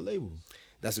to start a label.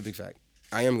 That's a big fact.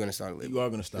 I am gonna start a label. You are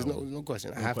gonna start. There's no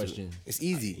question. I have to. It's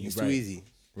easy. It's too easy.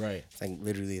 Right. It's like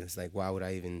literally. It's like, why would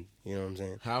I even? You know what I'm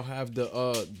saying? How have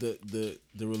the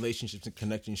relationships and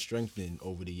connections strengthened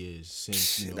over the years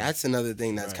since? That's another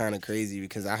thing that's kind of crazy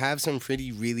because I have some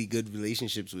really good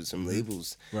relationships with some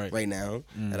labels right now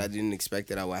that I didn't expect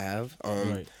that I would have.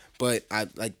 But I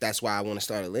that's why I want to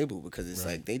start a label because it's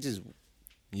like they just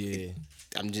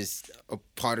I'm just a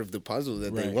part of the puzzle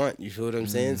that they want. You feel what I'm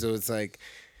saying? So it's like.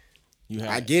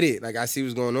 I get it. Like I see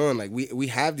what's going on. Like we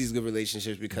have these good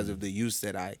relationships because of the use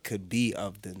that I could be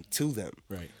of them to them.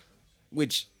 Right.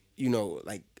 Which,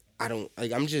 like I don't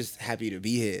like I'm just happy to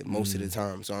be here most of the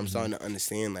time. So I'm starting to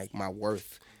understand like my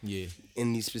worth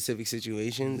in these specific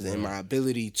situations and my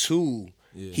ability to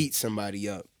heat somebody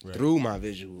up through my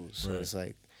visuals. So it's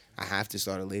like I have to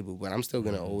start a label, but I'm still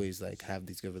gonna always like have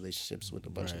these good relationships with a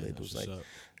bunch of labels. Like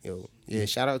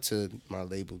shout out to my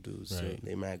label dudes. So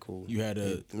they mad cool. You had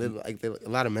a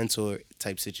lot of mentor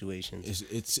type situations.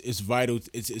 It's vital.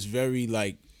 It's very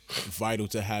like vital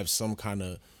to have some kind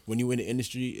of when you in the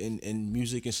industry and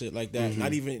music and shit like that.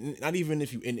 Not even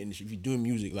if you in the industry, if you're doing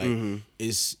music, like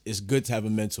it's good to have a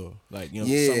mentor. Like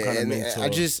some kind of mentor. I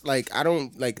just like I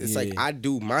don't like it's like I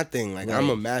do my thing. Like I'm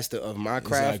a master of my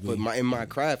craft, but in my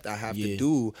craft I have to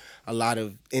do a lot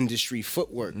of industry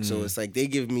footwork. So it's like they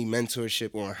give me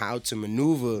mentorship on how to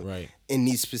maneuver in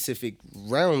these specific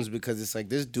realms because it's like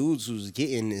there's dudes who's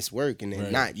getting this work and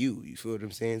they're not you. You feel what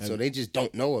I'm saying? So they just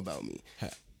don't know about me.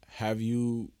 Have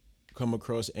you come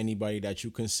across anybody that you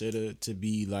consider to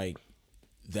be like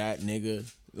that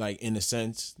nigga, like in a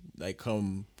sense, like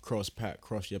come cross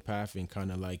your path and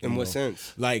kind of like in what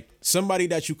sense? Like somebody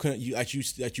that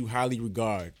that you highly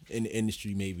regard in the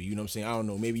industry, maybe, you know what I'm saying? I don't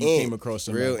know, maybe you came across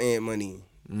somebody. Real Ant Money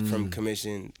from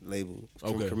Commission label,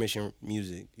 from Commission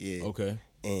Music, Okay.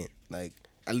 And like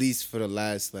at least for the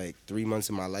last like 3 months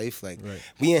of my life, like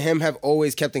me and him have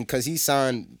always kept in because he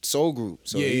signed Soul Group.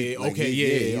 So he's one of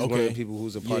the people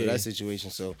who's a part of that situation.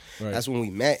 So that's when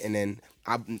we met, and then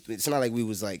it's not like we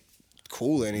was like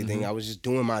cool or anything. I was just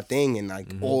doing my thing and like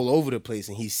all over the place,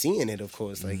 and he's seeing it. Of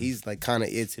course, like he's like kind of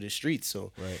ear to the streets,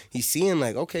 so he's seeing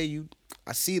like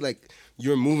I see like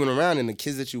you're moving around and the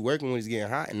kids that you're working with is getting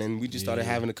hot, and then we just started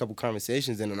having a couple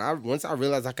conversations, and then once I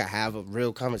realized I could have a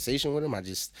real conversation with him, I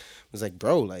just was like,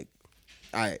 bro, like,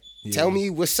 all right, tell me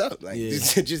what's up, like,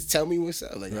 just tell me what's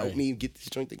up, like, help me get this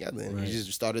joint together, and he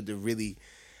just started to really,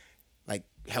 like,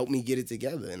 help me get it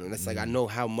together, and it's like I know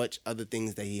how much other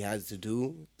things that he has to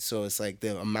do, so it's like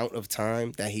the amount of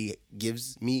time that he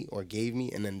gives me or gave me,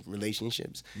 and then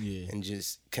relationships, and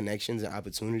just connections and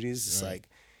opportunities, it's like.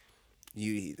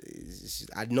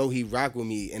 I know he rock with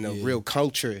me in a real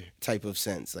culture type of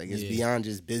sense. Like it's beyond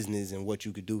just business and what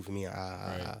you could do for me.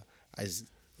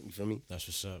 You feel me? That's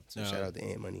what's up. So now, shout out to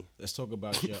Ant Money. Let's talk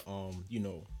about your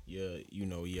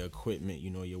your equipment,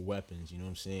 your weapons. You know what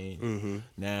I'm saying?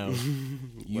 Now,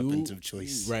 weapons of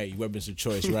choice. Right, weapons of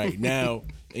choice. Right now,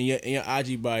 in your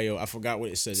IG bio, I forgot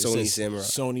what it said. Sony Samurai.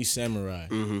 Sony Samurai.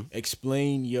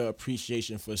 Explain your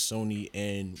appreciation for Sony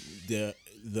and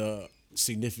the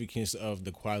significance of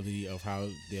the quality of how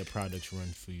their products run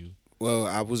for you. Well,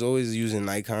 I was always using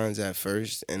Nikons at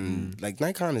first, and like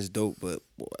Nikon is dope, but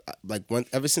like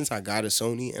ever since I got a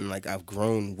Sony and like I've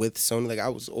grown with Sony, like I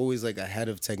was always like ahead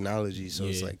of technology. So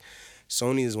it's like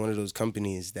Sony is one of those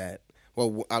companies that.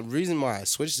 Well, the reason why I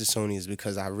switched to Sony is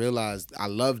because I realized I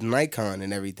loved Nikon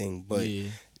and everything, but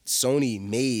Sony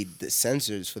made the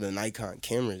sensors for the Nikon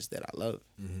cameras that I love.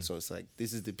 So it's like,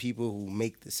 this is the people who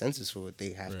make the sensors for it.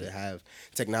 They have to have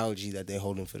technology that they're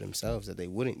holding for themselves that they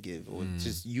wouldn't give, or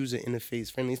just user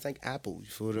interface friendly. It's like Apple. You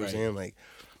feel what I'm saying? Like,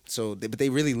 so, but they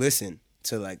really listen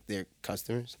to like their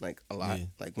customers like a lot.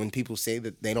 Like when people say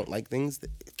that they don't like things, the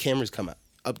cameras come out,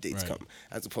 updates come,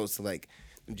 as opposed to like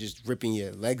just ripping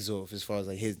your legs off as far as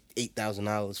like, here's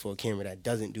 $8,000 for a camera that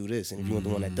doesn't do this, and if you want the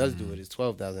one that does do it, it's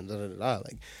 $12,000.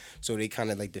 Like, so they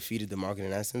kind of like defeated the market in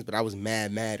that sense. But I was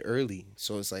mad early,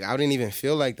 so it's like I didn't even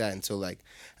feel like that until like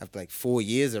after like 4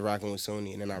 years of rocking with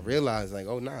Sony, and then I realized like,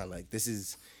 oh nah, like this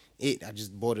is it. I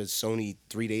just bought a Sony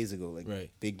 3 days ago, like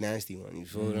big nasty one. You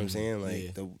feel what I'm saying?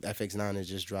 Like the FX9 has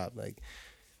just dropped. Like,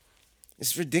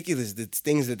 it's ridiculous the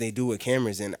things that they do with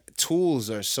cameras, and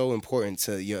tools are so important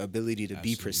to your ability to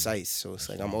be precise. So it's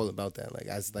like I'm all about that. Like,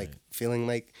 I was like feeling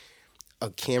like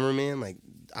a cameraman. Like,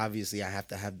 obviously I have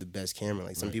to have the best camera.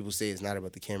 Like some people say it's not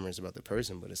about the camera, it's about the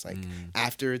person. But it's like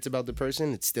after it's about the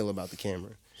person, it's still about the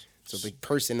camera. So the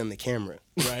person and the camera.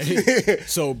 Right.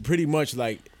 So pretty much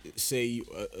like, say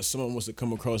someone wants to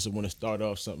come across and want to start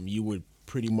off something, you would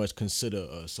pretty much consider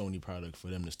a Sony product for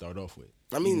them to start off with.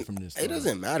 I mean, it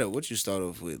doesn't matter what you start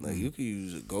off with. Like, you could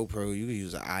use a GoPro, you could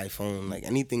use an iPhone, like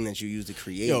anything that you use to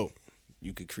create,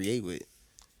 you could create with.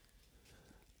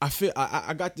 I feel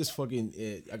I got this fucking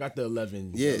I got the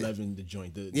 11 the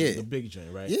joint, the big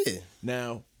joint, right? Yeah.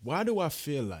 Now, why do I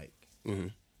feel like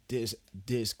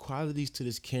there's qualities to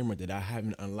this camera that I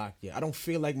haven't unlocked yet? I don't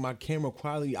feel like my camera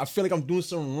quality. I feel like I'm doing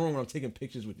something wrong when I'm taking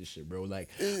pictures with this shit, bro. Like,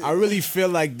 I really feel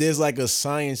like there's like a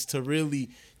science to really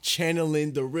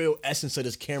channeling the real essence of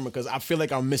this camera, because I feel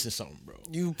like I'm missing something, bro.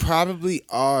 You probably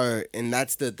are, and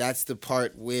that's the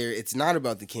part where it's not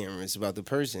about the camera, it's about the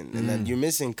person, and then you're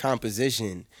missing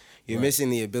composition. You're missing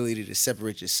the ability to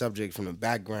separate your subject from the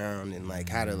background and like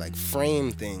how to like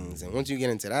frame things. And once you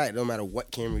get into that, it don't matter what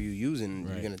camera you're using,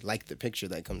 you're gonna like the picture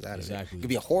that comes out of it. It could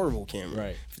be a horrible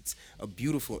camera. If it's a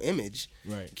beautiful image,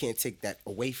 you can't take that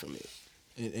away from it.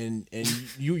 And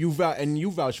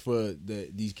you vouch for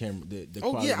these cameras, the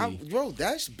quality. Bro,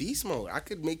 that's beast mode. I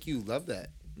could make you love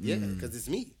that. Yeah, because it's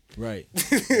me. Right.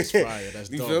 That's fire. That's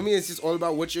dope. You feel me? It's just all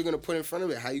about what you're going to put in front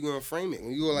of it, how you going to frame it.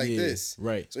 When you go like this.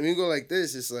 Right. So when you go like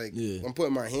this, it's like, I'm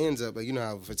putting my hands up. Like, you know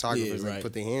how photographers like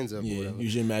put their hands up or whatever.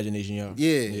 Use your imagination, y'all.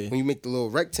 Yeah. When you make the little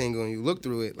rectangle and you look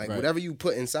through it, like whatever you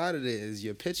put inside of it is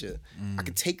your picture. I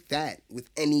could take that with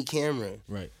any camera.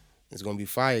 Right. It's going to be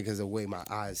fire because of the way my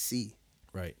eyes see.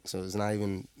 Right. So it's not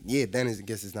even, then I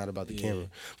guess it's not about the camera.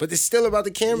 But it's still about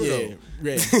the camera, though.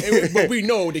 Right. But we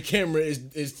know the camera is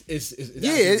it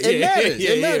matters.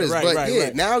 It matters.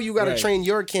 But now you got to train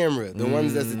your camera, the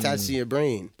ones that's attached to your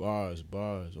brain. Bars.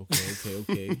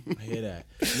 Okay. I hear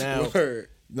that.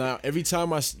 Now every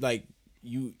time I see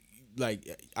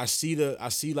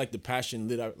like the passion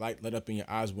lit up in your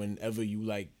eyes whenever you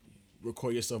like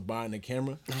record yourself buying the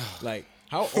camera. Like,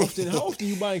 How often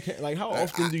you buy? Like, how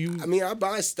often do you? I mean, I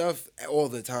buy stuff all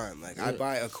the time. Like, I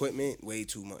buy equipment way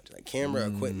too much. Like, camera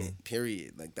equipment,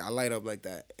 period. Like, I light up like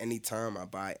that anytime I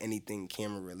buy anything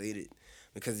camera related,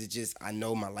 because it's just, I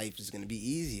know my life is gonna be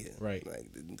easier. Right.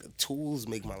 Like, the tools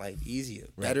make my life easier.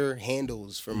 Right. Better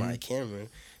handles for my camera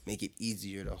make it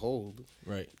easier to hold.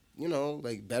 Right. You know,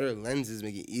 like, better lenses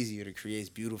make it easier to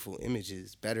create beautiful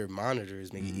images. Better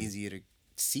monitors make it easier to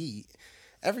see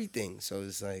everything. So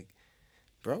it's like,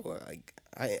 bro, like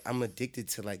I'm addicted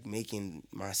to like making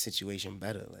my situation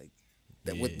better, like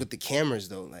that with the cameras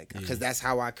though, like because that's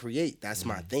how I create. That's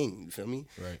my thing. You feel me?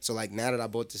 Right. So like now that I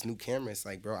bought this new camera, it's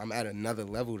like, bro, I'm at another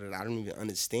level that I don't even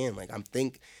understand. Like I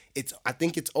think it's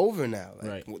over now.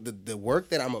 Like the work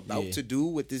that I'm about to do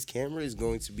with this camera is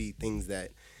going to be things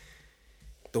that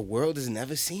the world has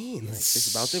never seen. Like it's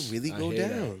about to really go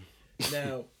down.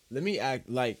 Now let me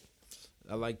act like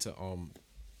I like to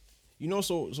You know,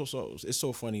 so it's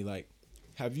so funny. Like,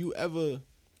 have you ever?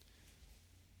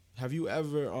 But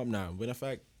in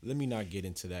fact, let me not get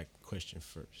into that question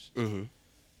first.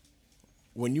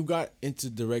 When you got into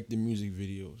directing music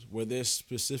videos, were there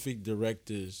specific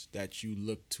directors that you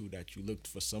looked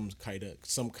for some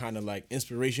kind of like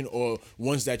inspiration, or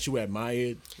ones that you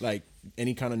admired, like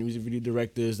any kind of music video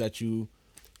directors that you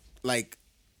like?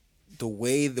 The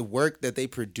way the work that they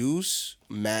produce,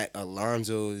 Matt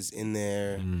Alonso is in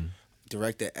there.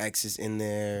 Director X is in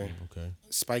there. Okay.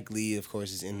 Spike Lee, of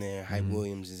course, is in there. Hype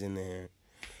Williams is in there.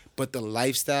 But the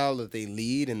lifestyle that they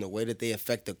lead and the way that they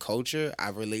affect the culture, I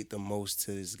relate the most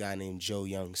to this guy named Joe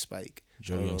Young Spike.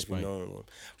 Joe Young Spike.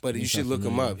 But you should look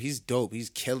him up. He's dope. He's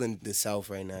killing the South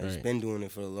right now. He's been doing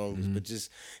it for the longest. But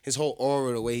just his whole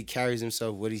aura, the way he carries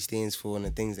himself, what he stands for, and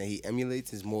the things that he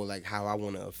emulates is more like how I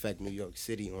want to affect New York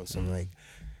City on some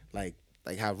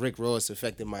like how Rick Ross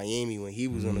affected Miami when he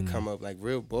was on the come up, like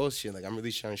real bullshit. Like I'm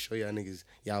really trying to show y'all niggas,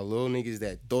 y'all little niggas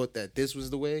that thought that this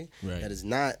was the way, that is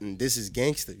not, and this is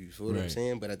gangster. You feel what I'm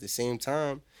saying? But at the same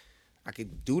time, I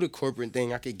could do the corporate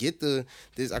thing. I could get I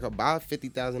could buy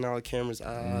 $50,000 cameras,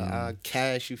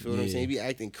 cash. You feel what I'm saying? He be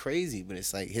acting crazy, but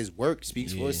it's like his work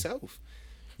speaks for itself.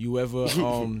 You ever,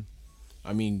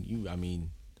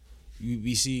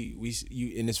 we see,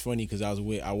 and it's funny because I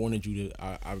wanted you to,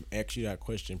 I actually that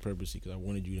question purposely because I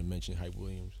wanted you to mention Hype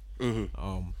Williams.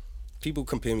 People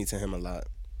compare me to him a lot.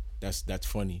 That's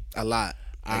funny. A lot.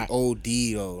 Like OD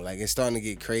though. Like it's starting to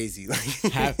get crazy.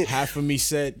 Like half of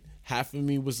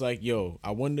me was like, yo, I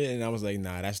wonder, and I was like,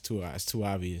 nah, that's too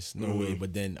obvious. No way.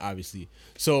 But then obviously,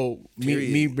 so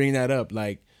me bring that up,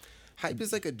 like. Hype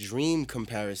is like a dream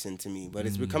comparison to me, but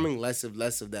it's becoming less of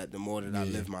that the more that I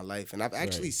live my life. And I've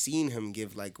actually seen him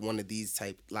give like one of these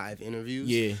type live interviews.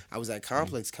 Yeah. I was at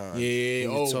Complex Con. Yeah.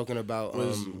 And was talking about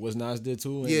was Nas there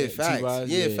too? Yeah, facts.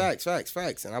 Yeah,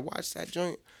 facts. And I watched that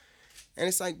joint. And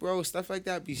it's like, bro, stuff like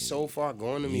that be so far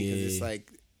gone to me because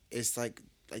it's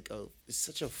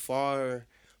such a far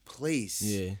place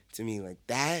to me, like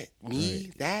that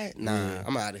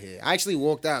I'm out of here. I actually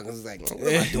walked out because it's like,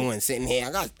 what am I doing sitting here?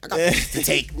 I got things to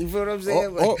take. You feel what I'm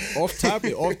saying? Off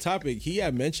topic, he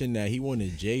had mentioned that he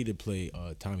wanted Jay to play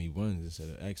Tommy Buns instead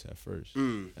of X at first.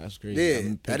 That's crazy.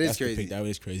 Yeah, that is crazy. That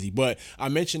is crazy. But I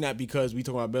mentioned that because we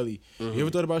talk about Belly. You ever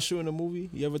thought about shooting a movie?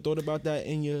 You ever thought about that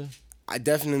in your... I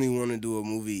definitely want to do a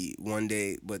movie one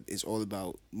day, but it's all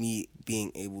about me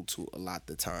being able to allot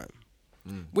the time.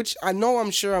 Which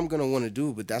I'm sure I'm going to want to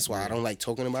do, but that's why I don't like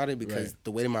talking about it because the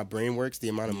way that my brain works, the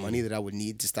amount of money that I would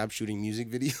need to stop shooting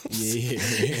music videos.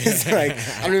 It's like,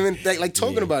 I don't even like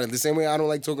talking about it the same way I don't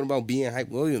like talking about being Hype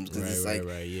Williams because it's like,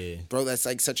 bro, that's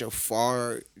like such a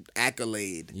far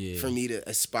accolade for me to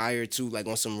aspire to, like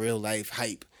on some real life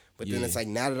hype. But then it's like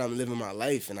now that I'm living my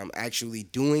life and I'm actually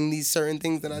doing these certain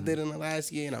things that I did in the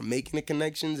last year and I'm making the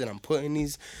connections and I'm putting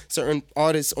these certain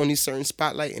artists on these certain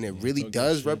spotlight and it really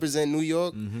does represent New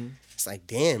York. It's like,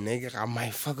 damn, nigga, I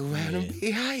might fuck around and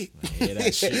be hype.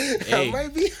 That shit. I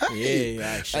might be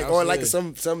hype. Like or like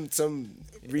some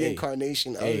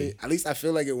reincarnation of it. At least I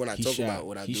feel like it when I talk about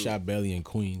what I do. He shot Belly in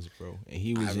Queens, bro, and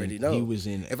he was. I already know. He was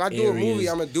in. If I do a movie,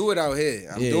 I'm gonna do it out here.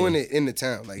 I'm doing it in the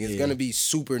town. Like it's gonna be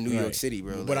super New York City,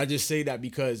 bro. But I just say that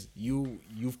because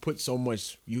you've put so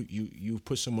much you've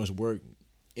put so much work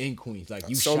in Queens, like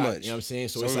you so shot, much. You know what I'm saying?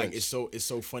 So it's like it's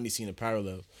so funny seeing the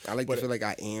parallels. I like to feel like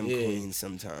I am Queens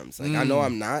sometimes. Like I know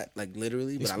I'm not, like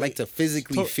literally, but I like to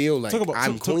physically feel like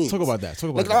I'm Queens. Talk about that.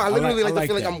 Like I literally like to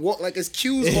feel like I'm like it's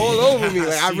cues all over me.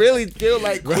 Like I really feel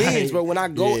like Queens, but when I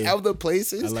go other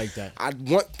places, I like that. I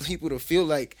want people to feel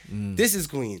like this is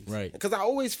Queens, right? Because I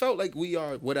always felt like we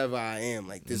are whatever I am,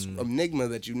 like this enigma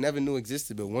that you never knew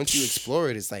existed. But once you explore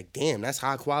it, it's like, damn, that's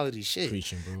high quality shit.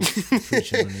 Preaching, bro.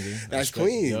 Preaching, nigga. That's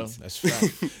Queens. Yo, that's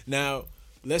fact. Now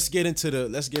let's get into the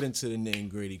nitty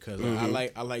gritty because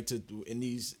I like to do in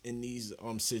these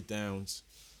sit downs.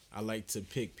 I like to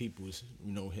pick people's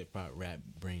hip hop rap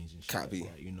brains and shit. Copy.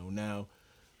 Like that, Now,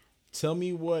 tell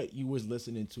me what you was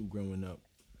listening to growing up.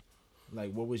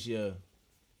 Like, what was your?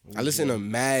 I listened to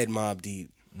Mad Mobb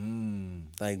Deep.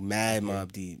 Like Mad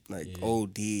Mobb Deep, like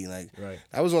OD, like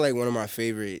that was like one of my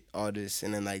favorite artists,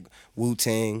 and then like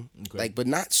Wu-Tang, like but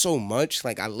not so much.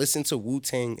 Like I listened to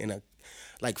Wu-Tang in a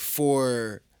like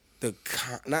for the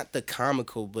not the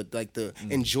comical, but like the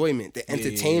enjoyment, the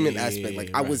entertainment aspect.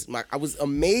 Like I was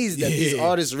amazed that these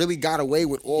artists really got away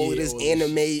with all of this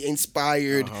anime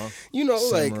inspired, Samurai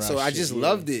like so I just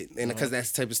loved it, and because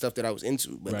that's the type of stuff that I was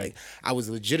into. But like I was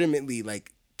legitimately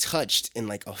like touched and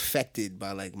like affected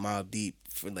by like Mobb Deep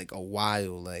for like a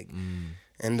while, like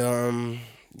and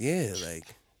like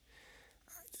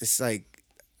it's like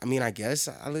I mean, I guess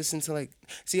I listen to like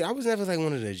I was never like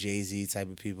one of the Jay-Z type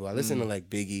of people. I listen to like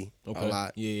Biggie a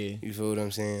lot. Yeah. You feel what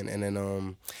I'm saying? And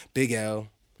then Big L.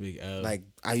 Like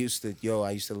I used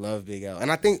to love Big L.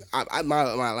 And I think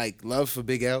my like love for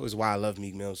Big L is why I love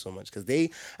Meek Mill so much. Cause I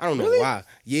don't know why.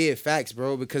 Yeah, facts,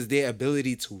 bro. Because their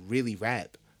ability to really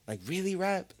rap. Like really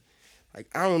rap. Like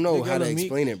I don't know how to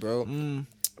explain it, bro.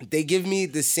 They give me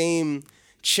the same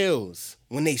chills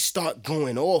when they start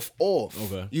going off.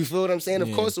 Okay. You feel what I'm saying?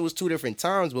 Of course, it was two different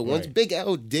times, but once Big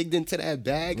L digged into that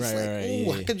bag, it's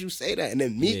like, how could you say that? And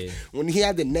then Meek, when he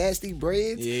had the nasty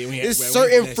braids, there's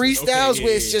certain freestyles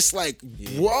where it's just like,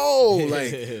 whoa,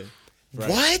 like,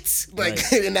 What? Like,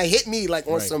 and that hit me like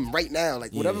on some right now.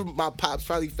 Like whatever my pops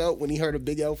probably felt when he heard a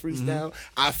Big L freestyle,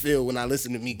 I feel when I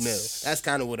listen to Meek Mill. That's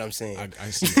kind of what I'm saying. I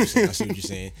see what you're saying. I see what you're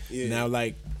saying. Now,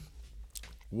 like,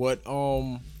 what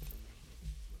so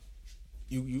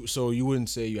you wouldn't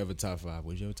say you have a top 5?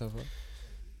 Would you have a top 5?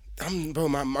 I'm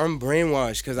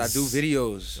brainwashed because I do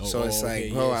videos, so it's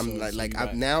like, bro, I'm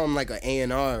now I'm like an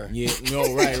A&R. Yeah,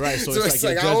 no, right. So, so it's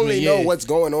like I only know what's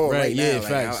going on right now. Like,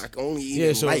 facts. I can only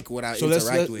even like what I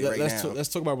interact with right now. Let's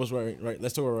talk about what's right.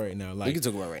 Let's talk about right now. Like, we can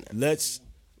talk about right now.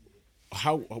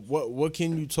 What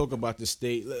can you talk about the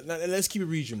state? Let's keep it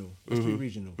regional.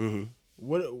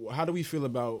 How do we feel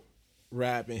about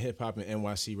rap and hip hop in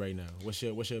NYC right now? What's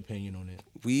your opinion on it?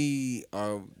 We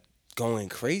are going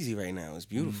crazy right now. It's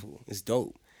beautiful. It's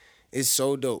dope. It's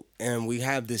so dope. And we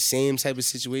have the same type of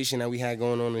situation that we had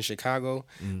going on in Chicago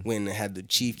when they had the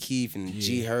Chief Keef and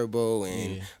G Herbo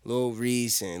and Lil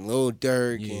Reese and Lil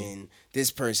Durk and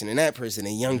this person and that person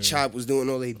and Young Chop was doing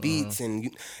all their beats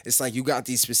and it's like you got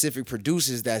these specific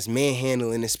producers that's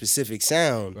manhandling a specific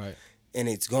sound and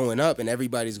it's going up and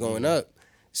everybody's going up.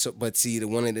 So, but see,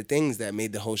 one of the things that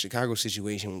made the whole Chicago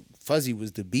situation fuzzy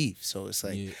was the beef. So it's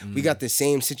like we got the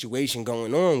same situation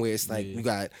going on where it's like you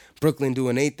got Brooklyn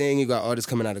doing their thing, you got artists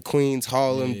coming out of Queens,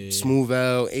 Harlem, Smooth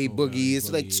L, A Boogie.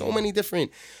 It's like so many different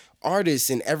artists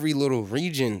in every little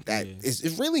region that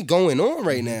is really going on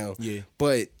right now. Yeah.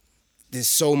 But there's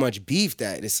so much beef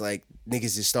that it's like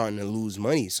niggas is starting to lose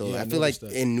money. So I feel like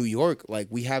in New York, like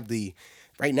we have the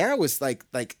right now it's like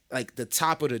the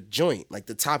top of the joint, like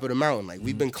the top of the mountain. Like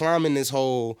we've been climbing this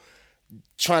whole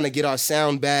trying to get our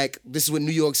sound back. This is what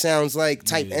New York sounds like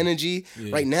type energy.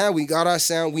 Yeah. Right now we got our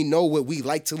sound. We know what we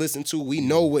like to listen to. We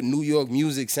know what New York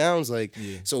music sounds like.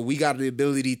 Yeah. So we got the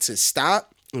ability to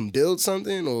stop and build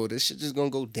something, or this shit just gonna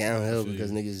go downhill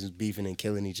because niggas is beefing and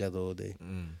killing each other all day.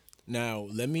 Now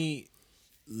let me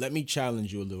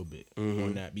challenge you a little bit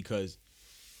on that, because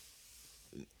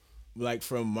like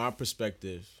from my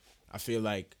perspective, I feel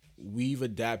like we've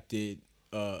adapted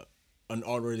an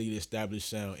already established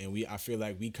sound, and I feel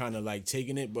like we kind of like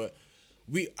taking it, but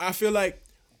I feel like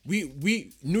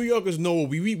we New Yorkers know what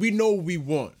we know what we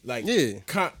want, like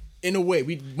in a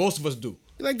way most of us do.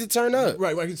 We like to turn up,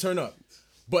 right? Like to turn up,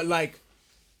 but like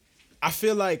I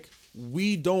feel like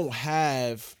we don't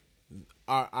have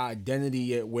our identity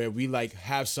yet where we like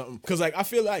have something, because like I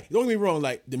feel like, don't get me wrong,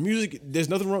 like the music, there's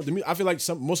nothing wrong with the music. I feel like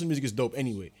most of the music is dope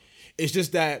anyway. It's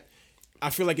just that I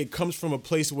feel like it comes from a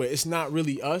place where it's not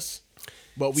really us,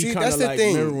 but we kind of like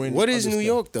mirroring. What is New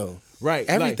York though? Right,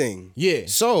 everything. Like,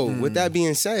 So with that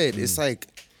being said, it's like,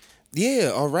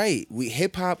 all right.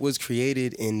 Hip hop was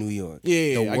created in New York.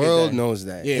 The world knows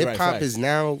that. Hip hop is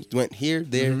now went here,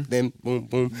 there, then boom,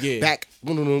 boom, back,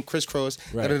 boom, boom, boom, crisscross.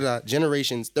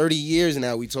 Generations, 30 years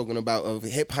now. We talking about of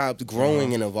hip hop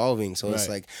growing and evolving. So it's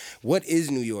like, what is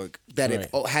New York that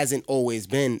it hasn't always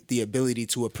been the ability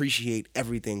to appreciate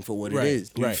everything for what it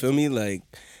is? You feel me?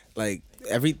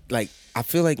 I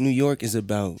feel like New York is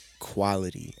about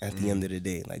quality at the end of the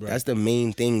day. Like that's the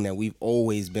main thing that we've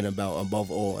always been about above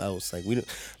all else. Like we don't,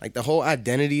 like the whole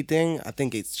identity thing, I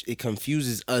think it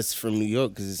confuses us from New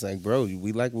York, because it's like, bro,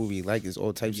 we like what we like. There's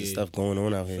all types of stuff going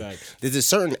on out here. There's a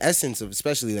certain essence of,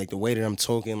 especially like the way that I'm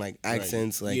talking, like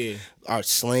accents, like our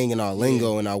slang and our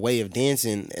lingo and our way of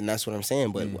dancing, and that's what I'm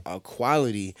saying. But our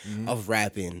quality of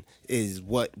rapping is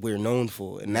what we're known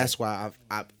for, and that's why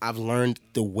I've learned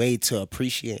the way to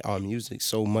appreciate our music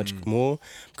so much more,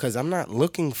 because I'm not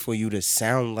looking for you to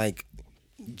sound like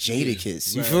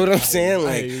Jadakiss. You feel what I'm saying?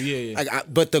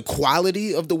 Like, but the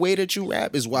quality of the way that you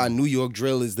rap is why New York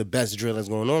drill is the best drill that's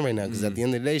going on right now. Because at the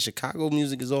end of the day, Chicago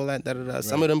music is all that.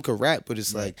 Some of them could rap, but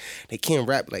it's like they can't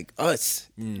rap like us.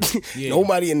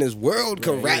 Nobody in this world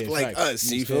can rap like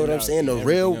us. You feel what I'm saying? The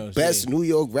real best New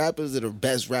York rappers are the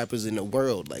best rappers in the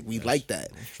world. Like we like that,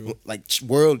 like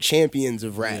world champions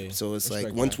of rap. So it's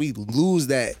like once we lose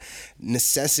that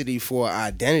necessity for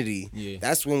identity,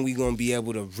 that's when we gonna be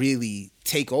able to really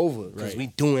take over, because we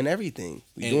doing everything.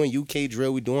 We doing UK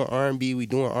drill, we doing R&B, we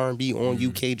doing R&B on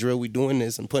UK drill, we doing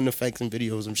this. I'm putting effects in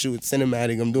videos, I'm shooting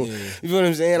cinematic, I'm doing, you feel what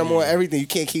I'm saying? I'm on everything. You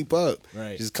can't keep up.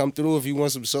 Just come through if you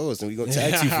want some sauce, and we gonna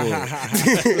tax you for it.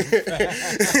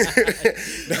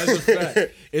 That's a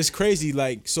fact. It's crazy.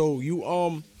 Like, so you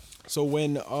so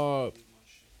when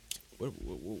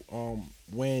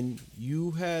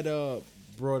you had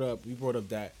brought up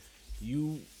that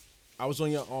I was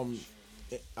on your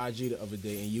IG the other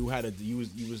day, and you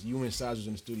and Saj was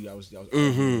in the studio. I was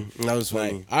that was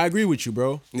funny. Like, I agree with you,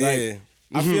 bro. Like,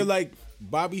 I feel like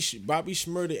Bobby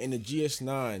Shmurda and the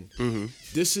GS9.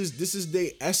 This is their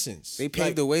essence. They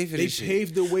paved the way for this shit. They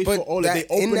paved the way for all of it.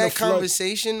 In that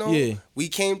conversation, though, we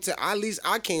came to, at least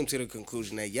I came to the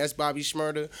conclusion that yes, Bobby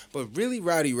Shmurda, but really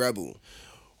Rowdy Rebel,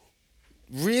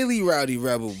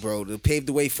 bro, to pave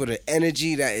the way for the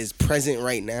energy that is present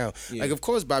right now. Yeah. Like, of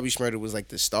course, Bobby Shmurda was like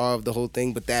the star of the whole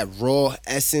thing, but that raw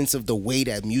essence of the way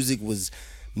that music was,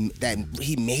 that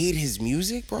he made his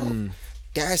music, bro.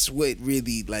 That's what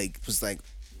really was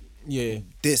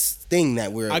this thing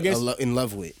that we're in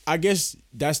love with. I guess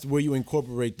that's where you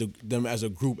incorporate them as a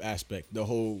group aspect. The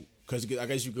whole. Because I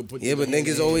guess you could put... Yeah, but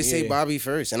niggas always say Bobby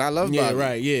first. And I love Bobby. Yeah,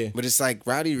 right, yeah. But it's like,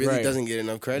 Rowdy really doesn't get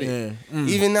enough credit. Yeah.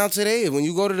 Even now today, when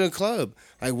you go to the club,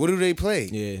 like, what do they play?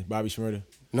 Yeah, Bobby Shmurda.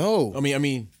 No. I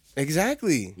mean...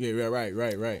 Exactly. Yeah,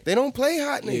 right. They don't play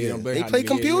hot niggas. They play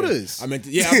computers. Yeah. I meant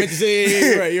to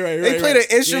say, you're right. They play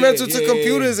the instrumental to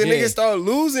computers and niggas start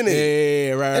losing it.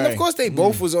 Yeah, right. And of course they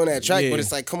both was on that track, but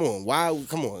it's like, come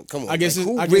on. I guess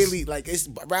it's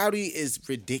Rowdy is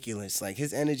ridiculous. Like,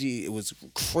 his energy, it was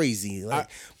crazy. Like,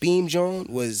 Beam Jones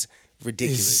was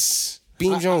ridiculous.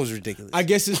 Beam Jones was ridiculous. I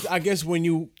guess when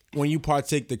you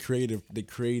partake the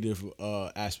creative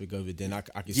aspect of it, then I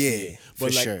can see it.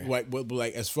 But but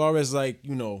like as far as like,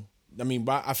 you know, I mean,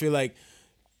 I feel like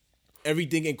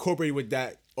everything incorporated with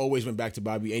that always went back to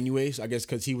Bobby anyways. I guess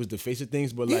because he was the face of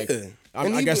things. But like,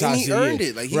 I guess he earned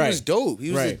it. Like, he was dope.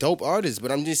 He was a dope artist.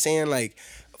 But I'm just saying, like,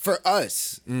 for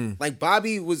us, like,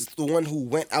 Bobby was the one who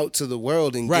went out to the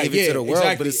world and gave it to the world.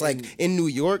 Exactly. But it's like, in New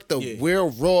York, the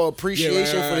real raw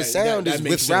appreciation for the sound is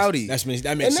with Rowdy. That makes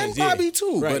sense. And then Bobby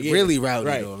too, but really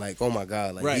Rowdy though. Like, oh my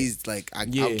God, like he's like, I'll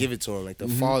give it to him, like the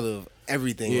father of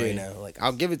everything right now. Like,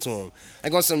 I'll give it to him.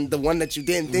 Like, on the one that you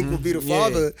didn't think would be the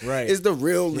father is the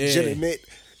real legitimate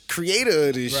creator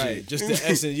of this shit. Just the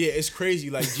essence. Yeah, it's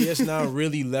crazy. Like, GS9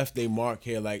 really left their mark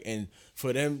here. Like, and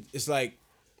for them, it's like,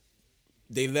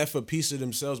 they left a piece of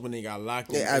themselves when they got locked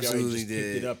in. They absolutely just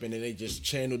did. Picked it up and then they just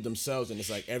channeled themselves, and it's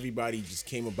like everybody just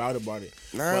came about it.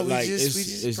 Nah, but we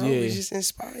just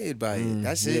inspired by it.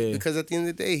 That's it. Because at the end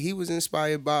of the day, he was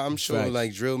inspired by, I'm sure,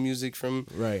 like drill music from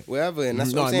wherever. And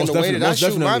that's what I'm saying. The way that I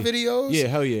shoot my videos,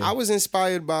 hell yeah. I was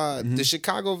inspired by the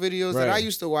Chicago videos that I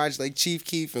used to watch, like Chief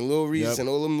Keef and Lil Reese and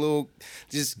all them little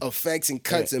just effects and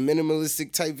cuts and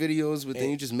minimalistic type videos. But then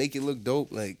you just make it look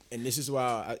dope. Like, and this is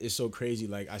why it's so crazy.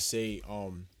 Like I say,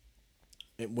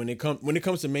 when it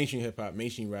comes to mainstream hip hop,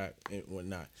 mainstream rap and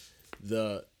whatnot,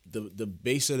 the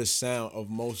base of the sound of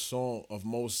most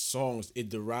songs, it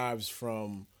derives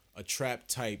from a trap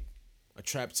type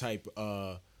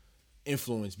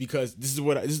influence. Because this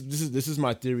is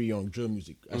my theory on drill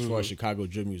music as far as Chicago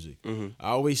drill music. I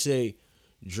always say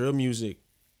drill music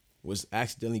was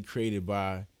accidentally created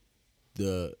by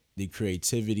the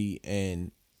creativity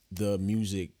and the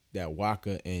music that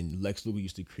Waka and Lex Luger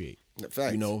used to create.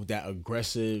 Facts. You know, that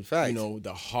aggressive, Facts. you know,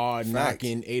 the hard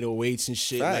knocking 808s and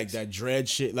shit, like that dread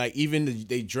shit, like even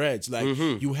they dreads. Like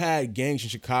you had gangs in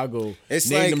Chicago.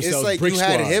 It's like Brick you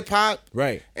Squad. had hip hop,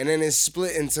 right? And then it's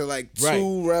split into like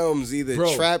two realms, either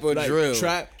trap or drill.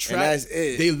 Trap. And that's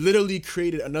it. They literally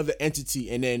created another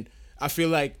entity, and then I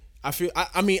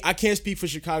mean, I can't speak for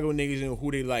Chicago niggas and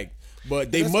who they like.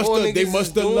 But they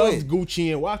must have loved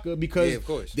Gucci and Waka because of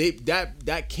course.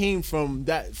 that came from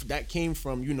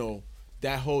you know,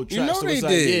 that whole track. You know, so they it's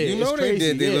did. Like, you know crazy. They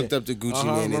did. They looked up to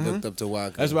Gucci and they looked up to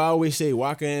Waka. That's why I always say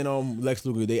Waka and Lex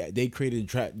Luger, they created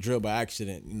trap drill by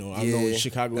accident. You know, I know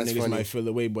Chicago niggas might feel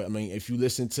the way, but I mean, if you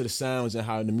listen to the sounds and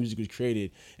how the music was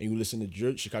created, and you listen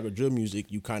to Chicago drill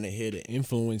music, you kind of hear the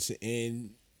influence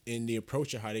in the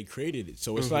approach of how they created it.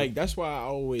 So it's like, that's why I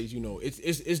always, you know,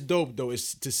 it's dope though.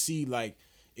 It's to see like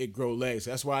it grow legs.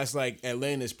 That's why it's like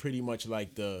Atlanta's pretty much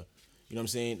like the, you know what I'm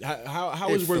saying? How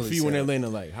was work for you in Atlanta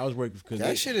like? How was work? Because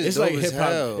that shit is dope like as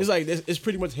hell. It's like it's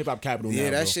pretty much hip hop capital now. Yeah,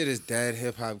 that bro. shit is dead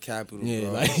hip hop capital. Yeah,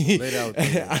 bro. Like, lit out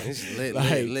there. It's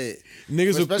lit.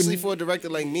 Niggas, especially for a director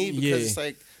like me, because it's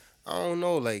like, I don't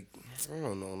know,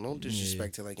 no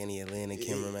disrespect to like any Atlanta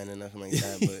cameraman or nothing like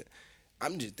that, but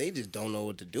they just don't know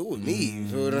what to do with me. You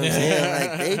feel what I'm saying?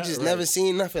 Like, they just never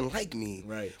seen nothing like me.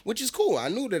 Right. Which is cool. I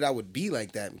knew that I would be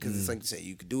like that because it's like you say,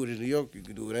 you could do it in New York, you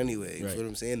could do it anyway. You feel what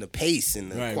I'm saying? The pace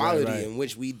and the quality in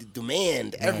which we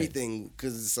demand everything,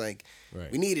 because it's like,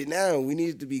 we need it now. We need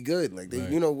it to be good. Like,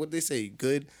 you know what they say,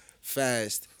 good,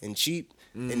 fast, and cheap.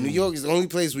 And New York is the only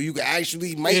place where you can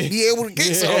actually might be able to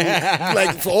get something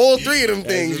like for all three of them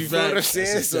things. You feel what I'm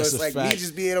saying? So it's like me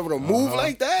just being able to move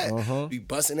like that, be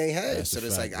busting their heads. So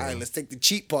it's like, all right, let's take the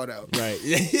cheap part out. Right.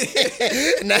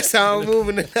 And that's how I'm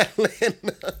moving in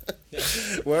Atlanta.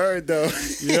 Word though.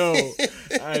 Yo, all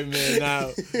right, man.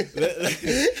 Now,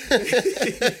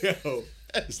 yo,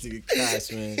 this nigga Cass,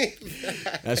 man.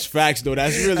 That's facts though.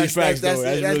 That's really facts though.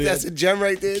 That's a gem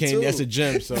right there too. That's a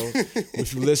gem. So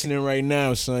if you're listening right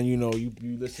now, son, you know you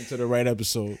listen to the right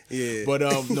episode. Yeah. But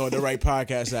no, the right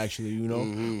podcast actually. You know.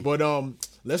 Mm-hmm. But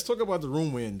let's talk about the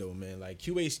room we're in though, man. Like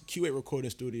Q8 Recording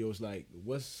Studios. Like,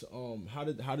 what's how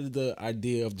did the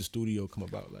idea of the studio come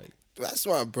about? Like. That's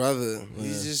my brother. Yeah.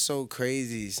 He's just so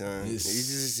crazy, son. He's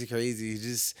just crazy. He's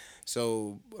just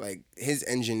so, like, his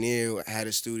engineer had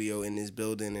a studio in this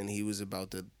building and he was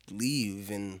about to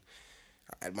leave. And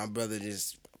my brother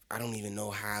just, I don't even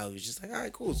know how. He was just like, all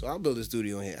right, cool. So I'll build a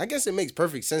studio in here. I guess it makes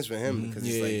perfect sense for him because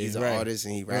it's like he's an artist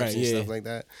and he raps and stuff like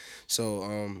that.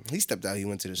 So he stepped out. He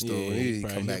went to the store. He'll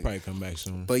probably come back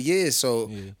soon. But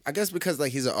I guess because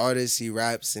like he's an artist, he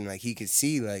raps and like he could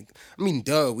see like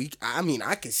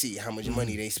I could see how much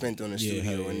money they spent on the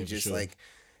studio and just like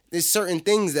there's certain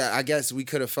things that I guess we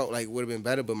could have felt like would have been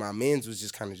better, but my man's was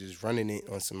just kind of just running it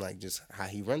on some like just how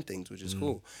he run things, which is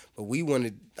cool. But we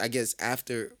wanted, I guess,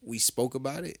 after we spoke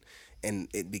about it and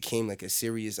it became like a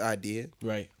serious idea.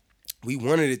 Right. We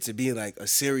wanted it to be like a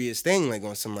serious thing, like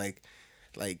on some like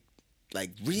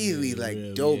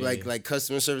really dope, like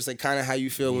customer service, like kind of how you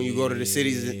feel when you go to the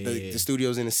cities, the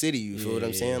studios in the city. You feel what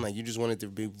I'm saying? Like you just want it to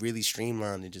be really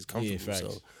streamlined and just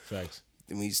comfortable. Facts.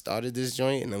 And we started this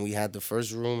joint, and then we had the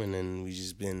first room, and then we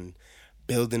just been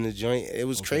building the joint. It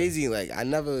was crazy. Like I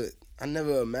never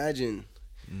imagined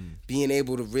being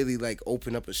able to really like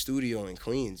open up a studio in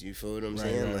Queens. You feel what I'm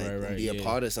saying? And be a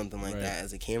part of something like that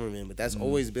as a cameraman. But that's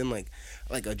always been like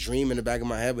a dream in the back of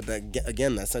my head. But that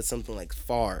again, that's not something like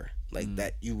far. Like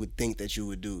that you would think that you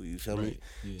would do, you feel me?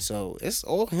 Yeah. So it's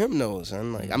all him knows,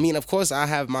 son. Like I mean, of course I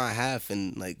have my half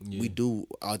and like we do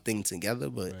our thing together,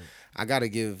 but I gotta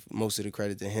give most of the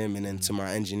credit to him and then to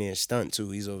my engineer Stunt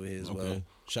too. He's over here as well.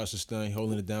 Shouts to Stunt,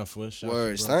 holding it down for us.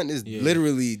 Word, Stunt is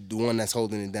literally the one that's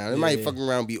holding it down. It might fucking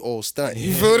around be all Stunt.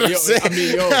 You feel what I'm saying? I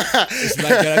mean, it's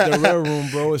like that at the Red Room,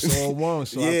 bro. It's all one.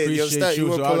 So I appreciate Stunt,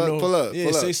 you. So pull up.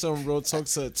 Say something, bro. Talk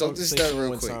to Stunt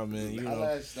real quick. Time, man. You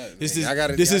know, this is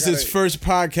is his first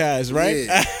podcast, right?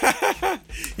 Yeah.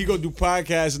 He gonna do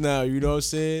podcasts now. You know what I'm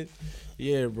saying?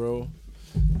 Yeah, bro.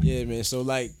 Yeah, man. So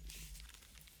like.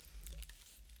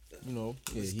 You know,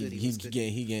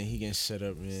 he getting set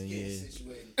up, man. Yeah,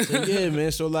 so, yeah,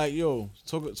 man. So like, yo,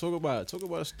 talk about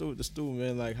the stew,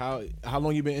 man. Like how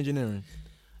long you been engineering?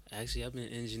 Actually, I've been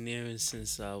engineering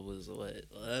since I was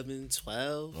 11,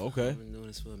 12. Okay, I've been doing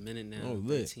this for a minute now. Oh,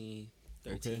 13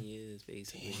 years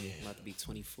basically. I'm about to be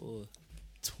 24.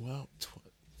 12.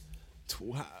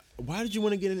 Why did you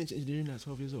want to get into engineering at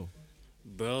 12 years old?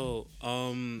 Bro,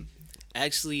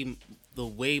 actually, the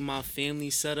way my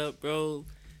family's set up, bro.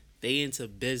 They into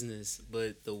business,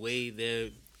 but what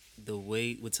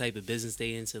type of business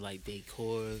they into, like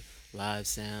decor, live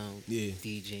sound,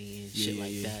 DJing, shit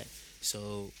like that.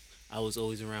 So I was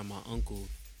always around my uncle,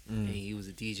 and he was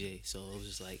a DJ. So I was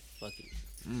just like, fuck it.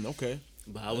 Okay.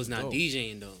 But I was not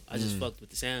DJing though. I just fucked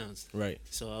with the sounds. Right.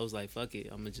 So I was like, fuck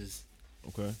it. I'ma just.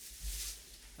 Okay.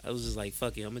 I was just like,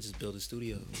 fuck it. I'ma just build a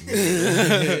studio.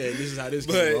 This is how this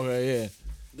goes. Okay, yeah.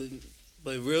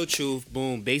 But real truth,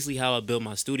 boom, basically how I built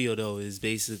my studio, though, is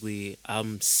basically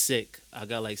I'm sick. I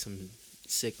got, like, some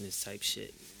sickness type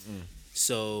shit.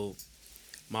 So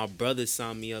my brother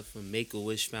signed me up for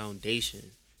Make-A-Wish Foundation.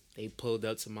 They pulled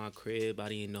up to my crib. I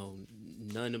didn't know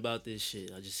nothing about this shit.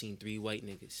 I just seen 3 white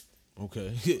niggas.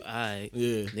 Okay. All right.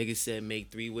 Yeah. Niggas said make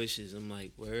 3 wishes. I'm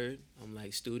like, word? I'm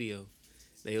like, studio.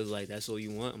 They was like, that's all you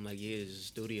want? I'm like, yeah, it's a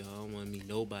studio. I don't want to meet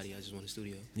nobody. I just want a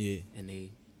studio. Yeah. And they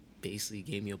basically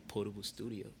gave me a portable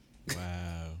studio.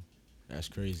 Wow. That's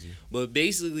crazy. But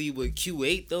basically with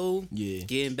Q8 though,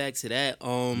 getting back to that,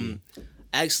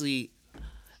 actually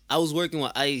I was working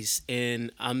with Ice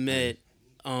and I met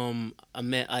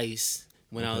Ice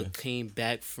when I came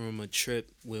back from a trip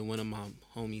with one of my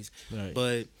homies. Right.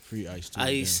 But free Ice too.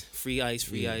 Free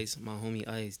Ice, my homie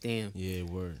Ice, damn. Yeah,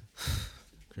 word.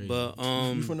 Crazy. But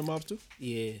you from the mobs too?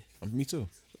 Yeah. Me too.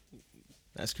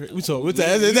 That's crazy. We talk. But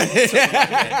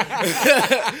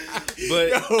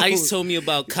Ice told me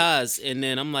about Kaz, and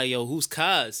then I'm like, yo, who's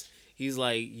Kaz? He's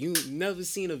like, you never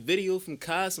seen a video from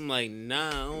Kaz? I'm like, nah,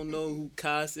 I don't know who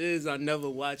Kaz is. I never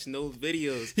watched no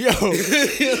videos. Yo.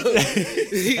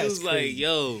 He was crazy. Like,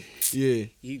 yo. Yeah.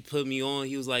 He put me on.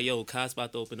 He was like, yo, Kaz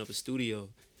about to open up a studio.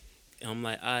 And I'm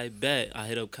like, I bet. I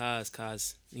hit up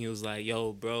Kaz. He was like,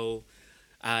 yo, bro,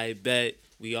 I bet.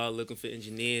 We all looking for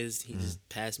engineers. He just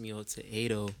passed me on to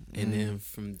Ado. And then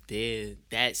from there,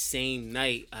 that same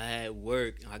night, I had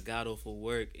work. I got off of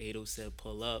work. Ado said,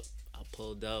 pull up. I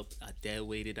pulled up. I dead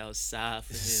waited outside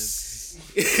for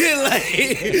him, like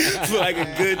for like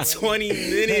a good 20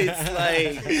 minutes.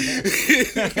 Like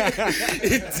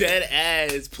dead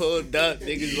ass pulled up.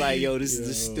 Niggas like, yo, this is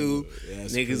the stew.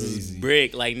 Niggas crazy. Is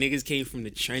brick. Like niggas came from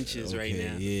the trenches right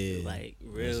now. Yeah, like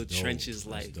real trenches.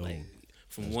 Like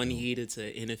from that's one dope. heater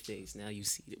to interface. Now you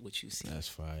see what you see. That's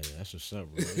fire. That's what's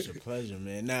up, bro. It's a pleasure,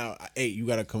 man. Now, hey, you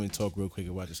gotta come and talk real quick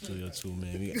about the studio too,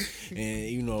 man. And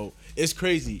you know, it's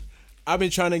crazy. I've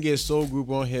been trying to get Soul Group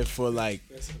on here for like,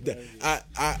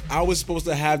 I was supposed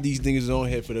to have these niggas on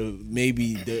here for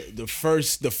the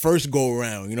first go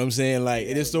around. You know what I'm saying? Like,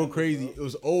 it is so crazy. It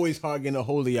was always hard getting a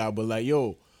hold of y'all, but like,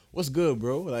 yo, what's good,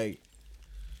 bro? Like,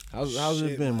 how's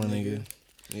it been, my nigga?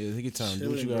 Yeah, take your time. Do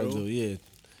what you gotta do. Yeah.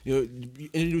 Yo,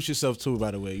 introduce yourself too, by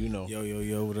the way. You know.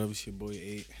 Yo, what up? It's your boy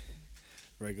 8.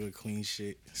 Regular clean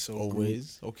shit. So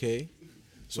always group. Okay.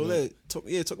 So talk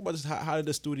about this. How did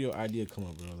the studio idea come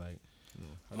up, bro? Like,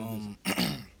 you know,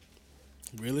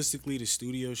 realistically, the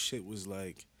studio shit was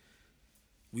like,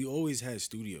 we always had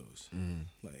studios.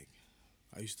 Like,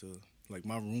 I used to like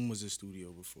my room was a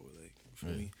studio before, like, you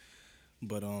feel me?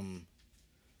 But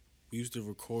we used to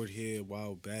record here a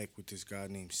while back with this guy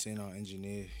named Sin, our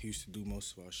engineer. He used to do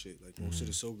most of our shit, like most of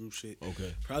the Soul Group shit.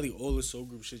 Okay. Probably all the Soul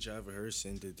Group shit y'all ever heard,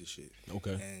 Sin did the shit.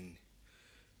 Okay. And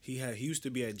he used to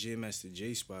be at Jam Master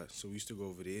J spot, so we used to go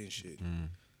over there and shit.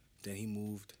 Then he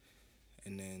moved,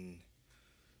 and then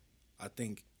I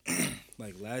think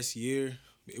like last year,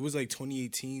 it was like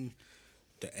 2018,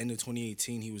 the end of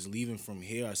 2018, he was leaving from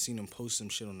here. I seen him post some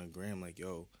shit on the gram like,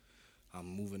 yo, I'm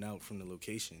moving out from the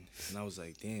location. And I was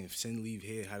like, damn, if Sin leave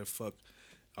here, how the fuck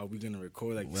are we gonna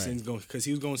record? Like, Sin's going, because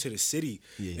he was going to the city.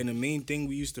 Yeah. And the main thing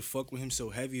we used to fuck with him so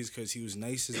heavy is because he was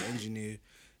nice as an engineer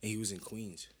and he was in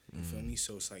Queens. You feel me?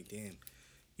 So it's like, damn,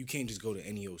 you can't just go to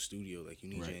any old studio. Like, you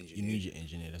need your engineer. You need your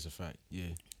engineer. That's a fact. Yeah.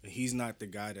 And he's not the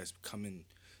guy that's coming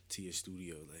to your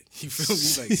studio. Like, you feel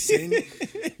me? Like, Sin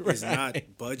is not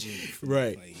budging.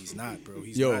 Right. Like, he's not, bro.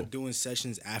 He's not doing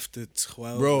sessions after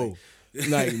 12. Bro.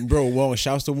 Bro, Wong,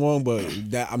 shouts to Wong, but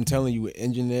that I'm telling you,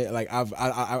 engineer, like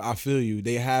I feel you.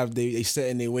 They set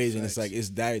in their ways, and it's like it's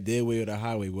their way or the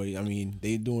highway. But I mean,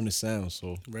 they doing the sound,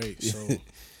 so right. So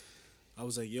I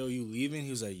was like, "Yo, you leaving?" He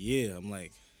was like, "Yeah." I'm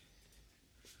like,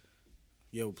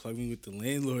 "Yo, plug me with the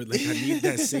landlord. Like, I need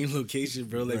that same location,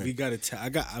 bro. Like, we got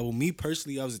me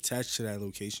personally, I was attached to that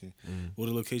location. Well,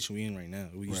 the location we in right now.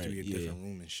 We used to be a different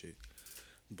room and shit.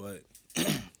 But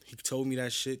he told me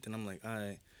that shit, and I'm like, all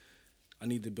right. I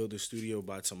need to build a studio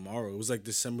by tomorrow. It was like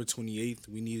December 28th.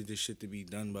 We needed this shit to be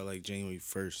done by like January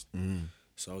 1st.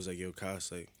 So I was like, yo,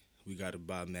 Kaz, like, we got to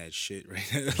buy mad shit right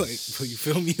now. Like, you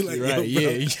feel me? Like, right, yo,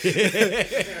 bro.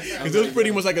 Because it was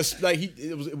pretty much like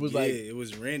it was like. Yeah, it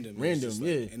was random. Random,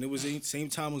 like, and it was same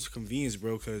time it was convenience,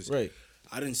 bro, because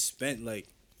I done spent like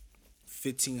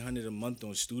 $1,500 a month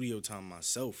on studio time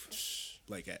myself,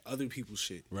 like at other people's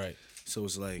shit. Right. So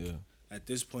it's like. Yeah. At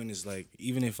this point, it's like,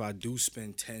 even if I do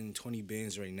spend 10, 20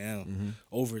 bands right now,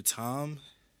 over time,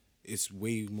 it's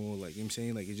way more, like, you know what I'm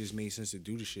saying? Like, it just made sense to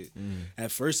do the shit.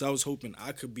 At first, I was hoping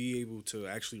I could be able to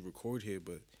actually record here,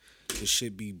 but the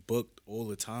shit be booked all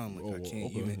the time. Like, I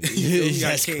can't even.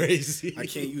 That's crazy. I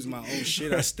can't use my own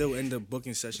shit. I still end up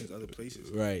booking sessions other places.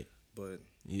 Right. But.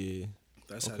 Yeah.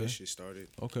 That's how this shit started.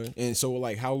 Okay. And so,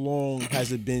 like, how long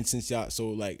has it been since y'all,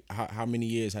 so, like, how many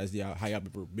years has y'all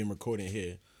been recording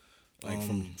here? Like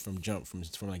from jump from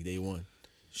like day one.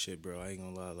 Shit, bro, I ain't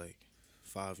gonna lie, like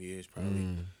 5 years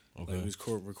probably. Okay. Like, we was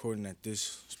recording at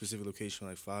this specific location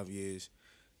like 5 years.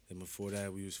 Then before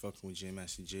that we was fucking with Jam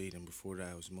Master J. Then before that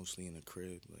I was mostly in the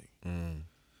crib. Like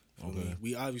okay.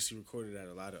 We obviously recorded at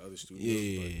a lot of other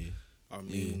studios, but our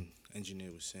main engineer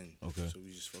was Sin. Okay. So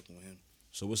we just fucking with him.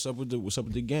 So what's up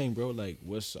with the gang, bro? Like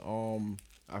what's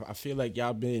I feel like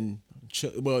y'all been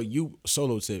well, you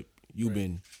solo tip. You've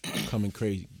been coming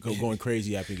crazy, going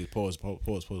crazy. I think it's pause.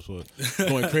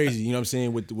 Going crazy. You know what I'm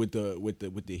saying with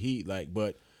the heat. Like,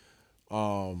 but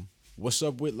what's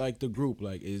up with like the group?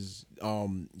 Like, is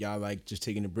y'all like just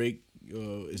taking a break?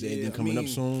 Is anything coming up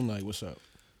soon? Like, what's up?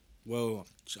 Well,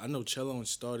 I know Cello and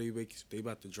Star, they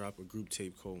about to drop a group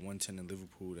tape called 110 in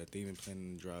Liverpool that they've been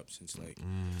planning to drop since like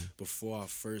before our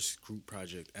first group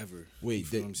project ever. Wait,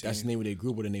 that's the name of their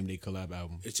group or the name of their collab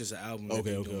album? It's just an album.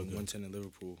 Okay. 110 in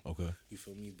Liverpool. Okay. You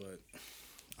feel me? But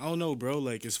I don't know, bro.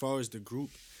 Like, as far as the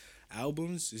group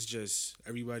albums, it's just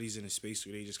everybody's in a space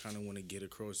where they just kind of want to get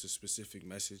across a specific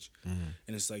message. And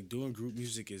it's like doing group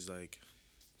music is like,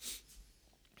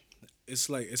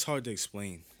 it's hard to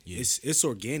explain. Yeah. It's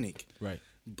organic. Right.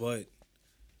 But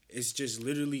it's just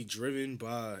literally driven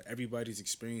by everybody's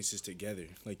experiences together.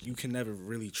 Like, you can never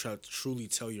really truly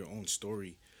tell your own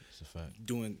story That's a fact.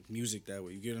 doing music that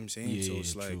way. You get what I'm saying? Yeah, So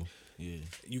it's like,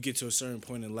 you get to a certain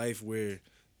point in life where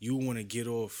you want to get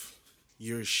off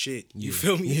your shit. You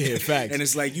feel me? Yeah, facts. And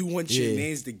it's like you want your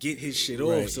mans to get his shit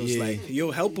off. So it's like,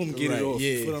 yo, help him get it off.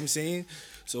 You feel what I'm saying?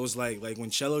 So it's like when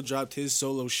Cello dropped his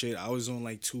solo shit, I was on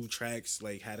like 2 tracks,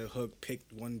 like had a hook,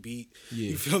 picked one beat.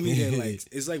 You feel me? And like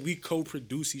it's like we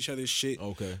co-produce each other's shit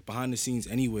behind the scenes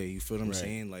anyway. You feel what I'm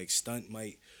saying? Like Stunt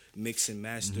might mix and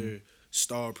master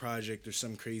Star Project or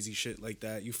some crazy shit like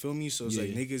that. You feel me? So it's like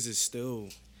niggas is still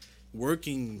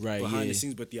working behind the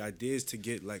scenes, but the idea is to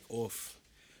get like off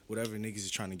whatever niggas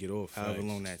is trying to get off, however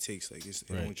long that takes. Like it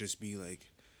won't just be like,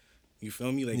 you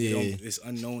feel me? Like it's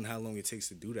unknown how long it takes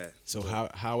to do that. So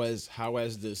how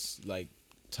has this like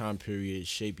time period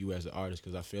shaped you as an artist?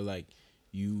 Because I feel like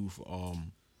you've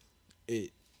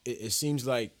it seems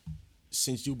like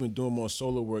since you've been doing more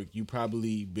solo work, you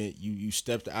probably been you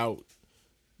stepped out,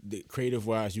 the creative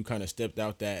wise, you kind of stepped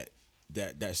out that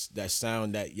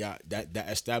sound that y'all that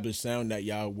established sound that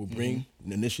y'all will bring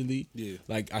initially.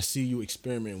 Like I see you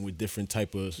experimenting with different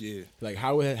type of like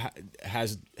how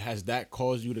has that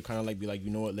caused you to kind of like be like, you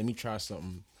know what, let me try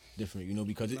something different, you know,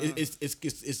 because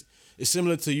it's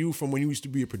similar to you from when you used to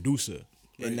be a producer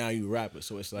and now you a rapper,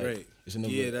 so it's like it's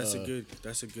another,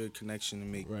 that's a good connection to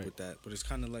make with that. But it's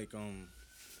kind of like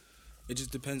it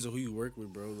just depends on who you work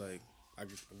with, bro. Like I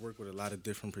work with a lot of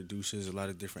different producers, a lot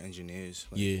of different engineers,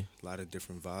 like, a lot of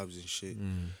different vibes and shit.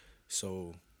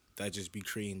 So that just be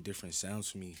creating different sounds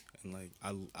for me. And like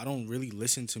I don't really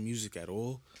listen to music at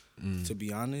all, to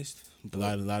be honest. A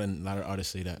lot of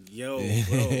artists say that. Yo,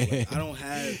 bro, like, I don't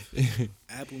have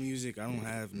Apple Music. I don't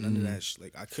have none of that.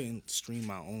 Like I couldn't stream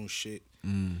my own shit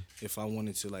if I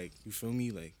wanted to. Like, you feel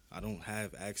me? Like I don't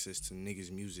have access to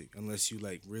niggas' music unless you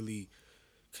like really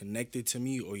connected to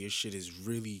me or your shit is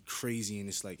really crazy and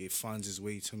it's like it finds its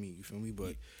way to me. You feel me?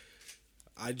 But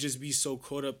I just be so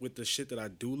caught up with the shit that I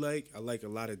do like. I like a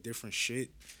lot of different shit.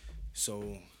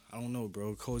 So I don't know,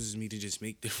 bro. It causes me to just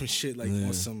make different shit like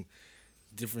on some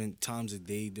different times of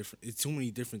day. It's too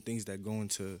many different things that go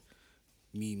into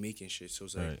me making shit. So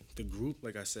it's like the group,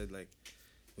 like I said, like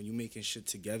when you making shit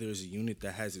together as a unit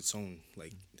that has its own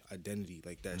like identity,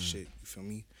 like that shit. You feel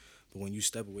me? But when you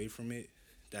step away from it,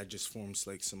 that just forms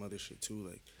like some other shit too,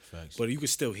 like. Facts. But you can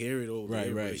still hear it over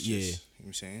there. Right, just, you know what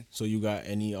I'm saying? So you got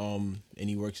any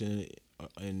works in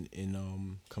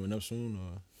coming up soon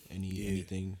or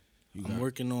anything you got? I'm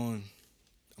working on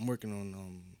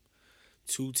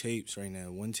 2 tapes right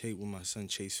now. 1 tape with my son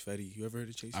Chase Fetty. You ever heard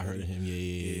of Chase Fetty? I heard of him.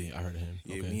 Yeah. I heard of him.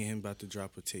 Yeah, okay. Me and him about to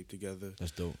drop a tape together.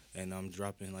 That's dope. And I'm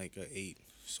dropping like a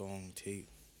 8-song tape,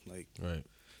 like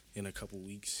in a couple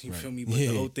weeks. You feel me? But the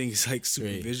whole thing is like super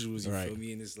visuals. You feel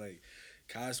me? And it's like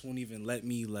Cos won't even let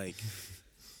me like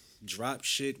drop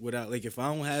shit without like if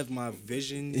I don't have my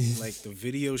vision like the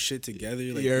video shit together.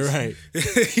 Like,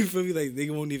 you feel me? Like they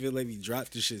won't even let me drop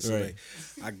the shit. So like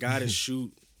I gotta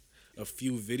shoot a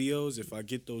few videos. If I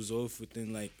get those off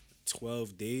within like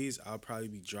 12 days, I'll probably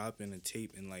be dropping a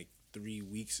tape in like 3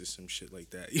 weeks or some shit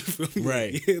like that. You feel me?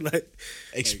 Right. Yeah, like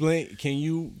explain. Can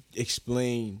you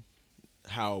explain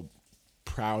how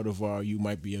proud of you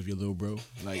might be of your little bro?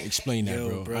 Like explain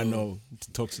that, bro. I know.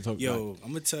 Talk. Yo, I'm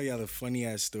gonna tell y'all the funny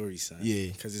ass story, son.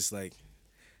 Yeah. Cause it's like,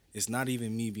 it's not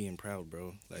even me being proud,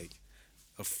 bro. Like,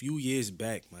 a few years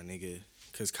back, my nigga.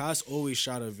 Cause Cos always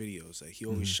shot our videos. Like he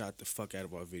always shot the fuck out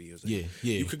of our videos. Like,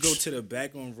 You could go to the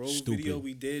Back on Road video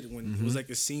we did when it was like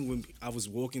a scene when I was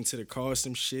walking to the car or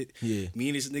some shit. Yeah. Me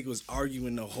and this nigga was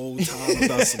arguing the whole time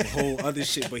about some whole other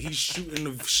shit. But he's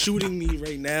shooting me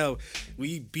right now.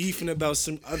 We beefing about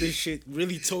some other shit.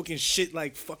 Really talking shit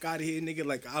like fuck out of here, nigga.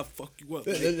 Like I'll fuck you up.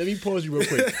 Let me pause you real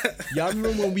quick. Y'all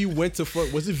remember when we went to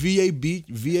was it VA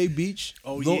Beach?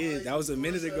 Oh yeah, that was a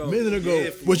minute ago. Yeah,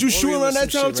 was you shooting around that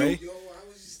time too? Right?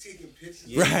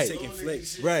 Yeah, taking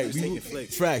flicks. Right. Taking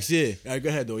flicks. Facts, yeah. All right, go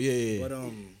ahead though. Yeah.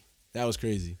 But that was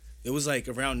crazy. It was like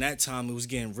around that time it was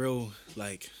getting real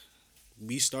like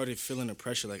we started feeling the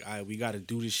pressure like, all right, we gotta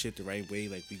do this shit the right way.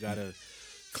 Like we gotta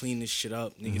clean this shit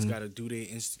up. Niggas gotta do their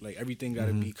like everything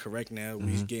gotta be correct now.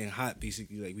 We getting hot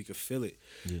basically, like we could feel it.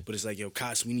 Yeah. But it's like, yo,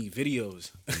 Cos, we need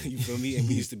videos. You feel me? And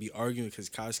we used to be arguing because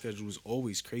Cos' schedule was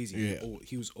always crazy. Yeah.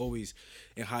 He was always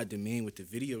in high demand with the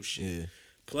video shit. Yeah.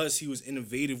 Plus, he was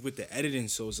innovative with the editing,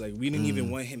 so it's like we didn't even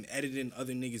want him editing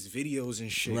other niggas' videos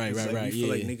and shit. Right. We feel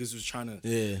like niggas was trying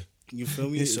to, you feel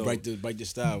me? So bite the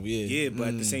style, yeah. But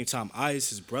at the same time,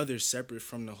 his brother, separate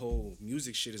from the whole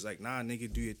music shit, is like, nah,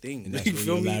 nigga, do your thing. And that's you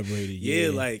feel me?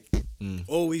 Elaborated, like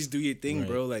always do your thing,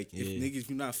 bro. Like if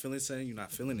you're not feeling something, you're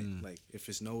not feeling it. Like if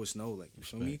it's no, it's no. Like you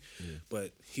feel me? Yeah.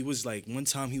 But he was like, one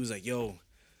time he was like, yo,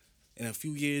 in a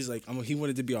few years, like he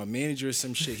wanted to be our manager or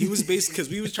some shit. He was basically, because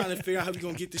we was trying to figure out how we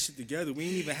gonna get this shit together. We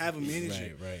didn't even have a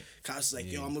manager. Right. Cause was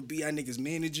like, yo, I'm gonna be that nigga's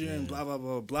manager and blah blah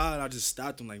blah blah. And I just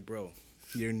stopped him like, bro,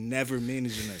 you're never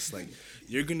managing us. Like,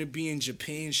 you're gonna be in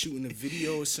Japan shooting a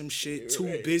video or some shit.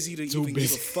 Too busy to even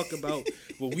give a fuck about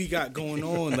what we got going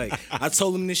on. Like, I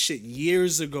told him this shit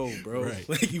years ago, bro. Right.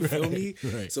 Like, you feel me?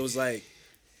 Right. So it's like,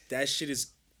 that shit is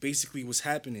basically what's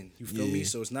happening. You feel me?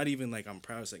 So it's not even like I'm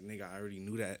proud. It's like, nigga, I already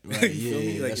knew that. Right. You feel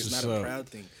me? Like, That's it's not a proud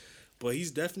thing. But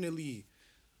he's definitely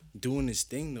doing his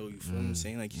thing, though. You feel what I'm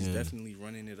saying? Like, he's definitely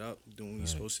running it up, doing what he's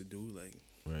supposed to do. Like,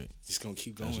 just gonna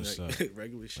keep going, like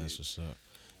regular shit. That's what's up.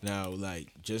 Now,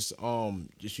 like, just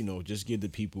just give the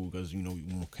people, because we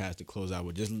won't cast to close out,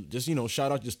 but just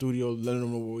shout out your studio, let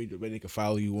them know where they can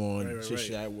follow you on,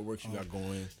 right. What work you got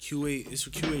going. QA, it's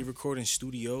for QA Recording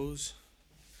Studios.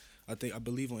 I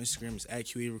believe on Instagram it's at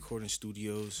QA Recording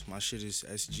Studios. My shit is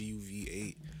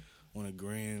SGUV8 on a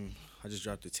gram. I just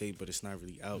dropped the tape, but it's not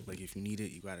really out. Like, if you need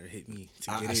it, you gotta hit me to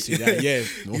get it. I see that. Yeah,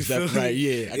 right.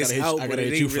 Yeah, I gotta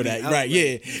hit you for that. Right.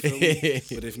 Yeah.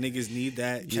 But if niggas need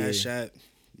that, Cash App.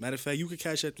 Matter of fact, you could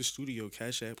Cash App the studio.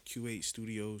 Cash App Q8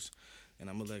 Studios. And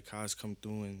I'm gonna let Kaz come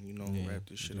through and, wrap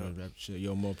this shit up.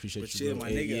 Yo, Mo, appreciate but you. But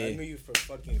my nigga, I knew you for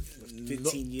fucking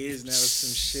 15 years now or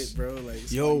some shit, bro.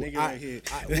 Like, yo, my nigga right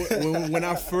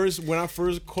here. When I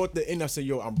first caught the end, I said,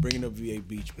 yo, I'm bringing up VA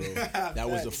Beach, bro. That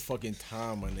was a fucking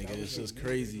time, my nigga. It's just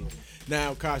crazy.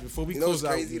 Now, Kaz, before we close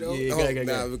out. Crazy, though?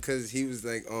 Yeah, because he was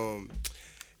like,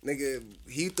 nigga,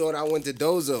 he thought I went to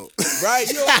Dozo.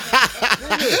 Right, yo.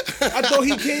 Nigga, I thought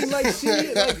he came like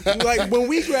shit. Like when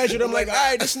we graduated, I'm like, all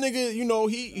right, this nigga,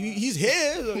 he's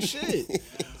here or shit.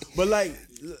 But like,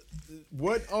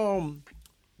 what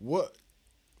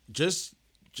just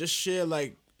share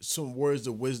like some words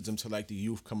of wisdom to like the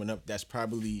youth coming up that's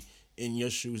probably in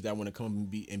your shoes that want to come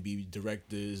and be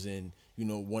directors and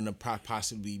want to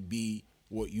possibly be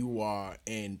what you are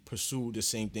and pursue the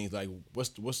same things. Like,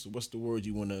 what's the word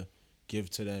you want to give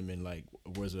to them, and like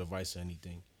words of advice or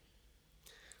anything?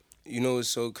 It's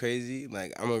so crazy.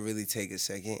 Like, I'm gonna really take a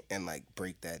second and like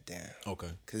break that down. Okay.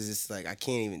 Cause it's like I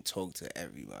can't even talk to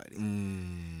everybody,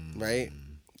 right?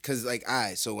 Cause like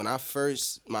so when my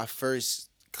first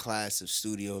class of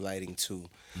studio lighting 2,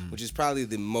 which is probably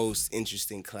the most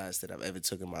interesting class that I've ever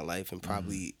took in my life, and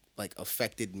probably like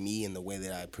affected me in the way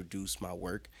that I produce my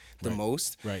work the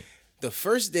most. Right. The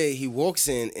first day he walks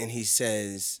in and he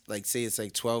says, like, say it's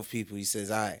like 12 people. He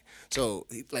says, all right. So,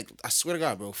 like, I swear to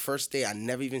God, bro, first day I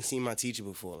never even seen my teacher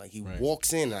before. Like, he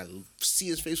walks in and I see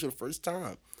his face for the first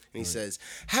time. And he says,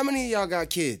 how many of y'all got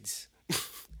kids?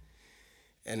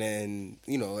 And then,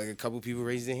 like a couple people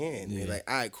raise their hand. They're like,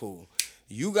 all right, cool.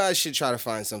 You guys should try to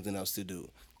find something else to do.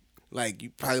 Like, you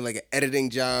probably like an editing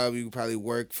job. You probably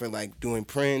work for like doing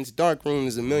prints, darkroom.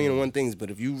 There's a million and one things. But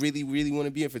if you really, really want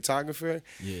to be a photographer,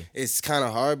 it's kind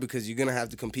of hard because you're gonna have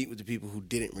to compete with the people who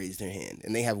didn't raise their hand,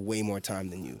 and they have way more time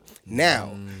than you.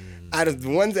 Now, out of the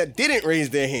ones that didn't raise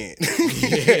their hand,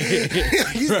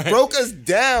 he broke us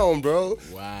down, bro.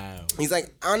 Wow. He's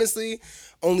like, honestly,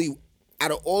 out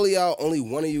of all of y'all, only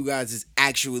one of you guys is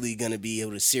actually going to be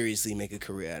able to seriously make a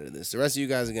career out of this. The rest of you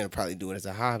guys are going to probably do it as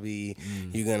a hobby.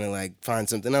 You're going to, like, find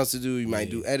something else to do. You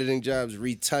might do editing jobs,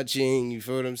 retouching. You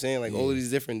feel what I'm saying? Like, all of these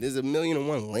different... There's a million and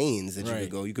one lanes that you could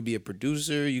go. You could be a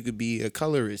producer. You could be a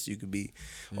colorist. You could be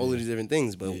all of these different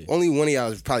things. But only one of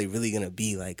y'all is probably really going to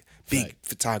be, like, big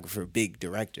photographer, big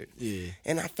director. Yeah.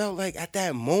 And I felt like at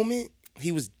that moment...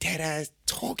 he was dead ass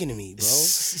talking to me, bro.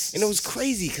 And it was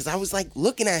crazy because I was like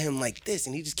looking at him like this,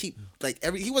 and he just keep like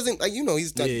he wasn't like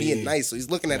he's like being nice, so he's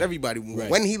looking at everybody.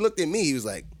 When he looked at me, he was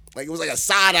like it was like a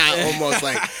side eye almost.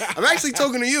 Like, I'm actually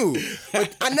talking to you,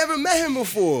 but I never met him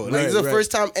before. Like, this is the first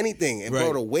time anything. And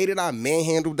bro, the way that I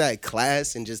manhandled that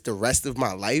class and just the rest of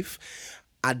my life.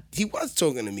 He was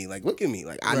talking to me, like, look at me.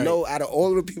 Like, I know out of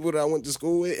all of the people that I went to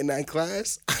school with in that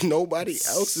class, nobody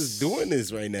else is doing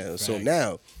this right now. So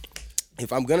now,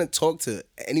 if I'm gonna talk to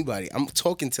anybody, I'm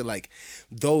talking to like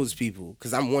those people,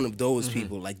 because I'm one of those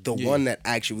people, like the one that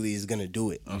actually is gonna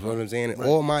do it. You know what I'm saying? Right.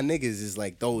 All my niggas is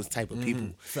like those type of people.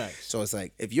 Facts. So it's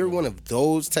like, if you're one of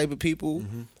those type of people,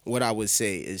 what I would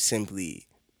say is simply,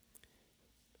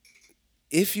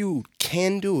 if you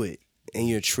can do it and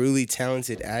you're truly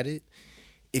talented at it,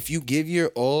 if you give your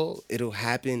all, it'll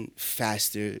happen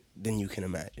faster than you can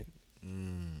imagine.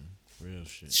 Real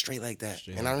shit. Straight like that.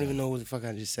 Straight and like I don't that. even know what the fuck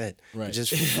I just said. Right.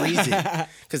 Just freeze it.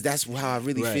 Because that's how I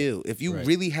really Right. feel. If you Right.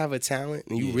 really have a talent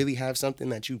and you Yeah. really have something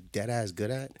that you dead ass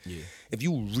good at, Yeah. if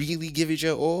you really give it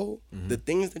your all, the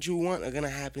things that you want are gonna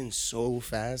happen so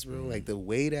fast, bro. Like the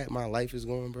way that my life is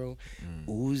going, bro.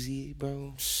 Uzi,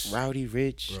 bro. Rowdy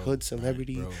Rich, Bro, Hood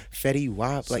Celebrity, right, bro. Fetty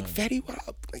Wap. Like Son. Fetty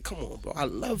Wap. Like come on, bro. I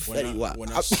love When Fetty I, Wap.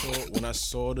 when I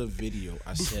saw the video,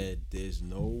 I said, "There's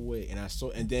no way."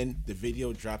 And then the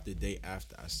video dropped the day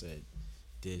after. I said,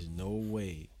 "There's no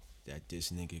way that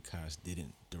this nigga Cos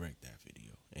didn't direct that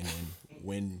video." And then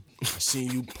when I seen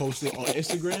you post it on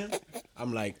Instagram,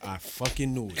 I'm like, I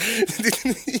fucking knew it.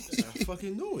 I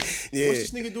fucking knew it. Yeah. What's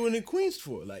this nigga doing in Queens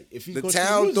for? Like, if he The goes to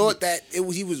town music- thought that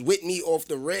he was with me off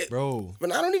the rip, Bro.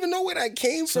 But I don't even know where that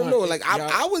came from. Son, though. Like y'all-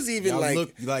 I was even y'all like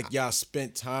look like y'all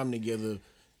spent time together.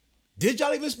 Did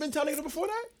y'all even spend time together before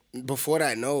that? before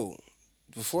that. No,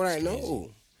 before that,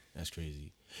 no. That's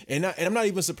crazy. And I'm not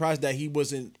even surprised that he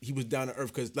was down to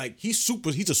earth because like he's a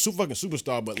super fucking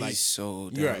superstar, but like He's so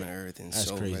you're down right. to earth and That's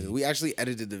so crazy. regular. We actually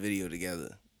edited the video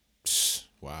together.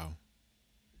 Wow.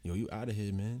 Yo, you out of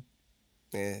here, man.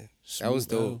 Yeah, that Smooth was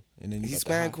dope. L. And then you He's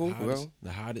got mad cool, hottest,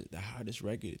 bro. The hottest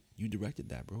record. You directed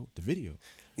that, bro. The video.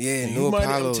 Yeah, And New you might-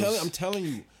 Apollos. I'm telling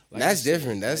you. Like That's I said,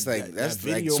 different. That's that- like that that's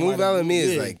like video Smooth might have- L and me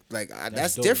is yeah.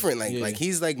 that's dope. different. Like Yeah. like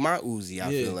he's like my Uzi. I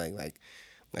Yeah. feel like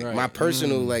Right. my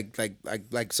personal like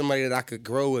somebody that I could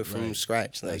grow with from Right.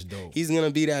 scratch. Like That's dope. he's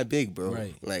gonna be that big, bro.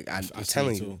 Right. Like I I'm see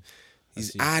telling it you, too. I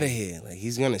he's see it out of too. here. Like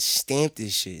he's gonna stamp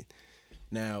this shit.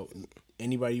 Now,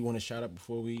 anybody you want to shout out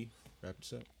before we wrap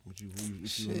this up? What you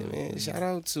Shit, man. Shout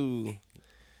out to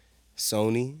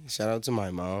Sony. Shout out to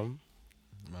my mom.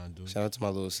 Mind doing? Shout out to my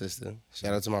little sister.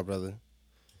 Shout out to my brother.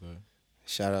 Okay.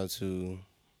 Shout out to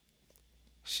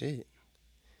shit.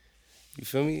 You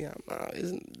feel me?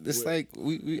 It's like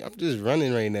I'm just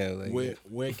running right now. Like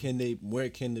Where can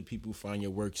the people find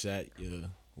your works at?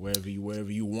 Wherever you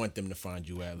want them to find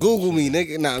you at. Like, Google me, shit.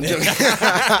 nigga. Nah, I'm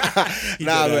joking.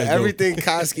 Nah, but everything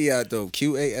Koski out though.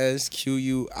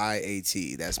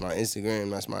 KASQUIAT. That's my Instagram.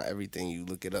 That's my everything. You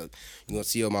look it up. You gonna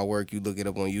see all my work. You look it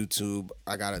up on YouTube.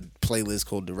 I got a playlist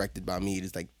called Directed by Me.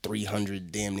 There's like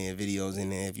 300 damn near videos in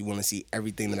there. If you want to see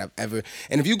everything that I've ever,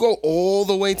 and if you go all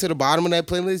the way to the bottom of that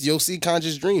playlist, you'll see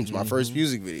Conscious Dreams, my first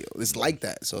music video. It's like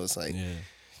that. So it's like. Yeah.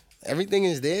 Everything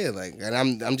is there, like,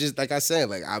 and I'm just like I said,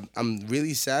 like I'm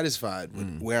really satisfied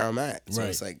with where I'm at. So Right.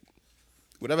 it's like,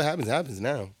 whatever happens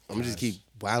now. I'm gonna just keep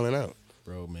wilding out.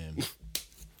 Bro, man.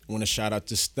 Want to shout out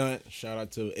to Stunt. Shout out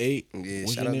to 8. Yeah,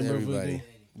 What's shout your out to name, bro, everybody. again?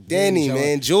 Danny, shout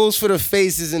man, out- jewels for the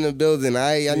faces in the building.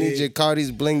 I need Yeah. your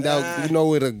Cardi's blinged out. You know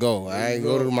where to go. All right, you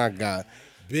go go. to my guy.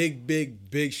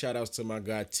 Big shout outs to my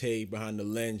guy Tay behind the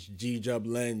lens, G-Jub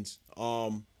Lens.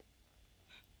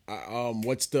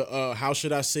 What's the how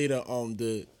should I say the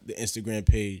Instagram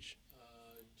page?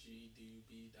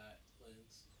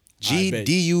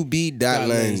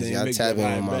 GDUB.lens. Y'all Big tap in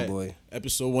dub. with my Bet. boy,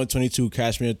 Episode 122,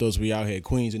 Cashmere Thoughts. We out here.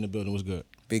 Queens in the building. What's good?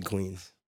 Big Queens.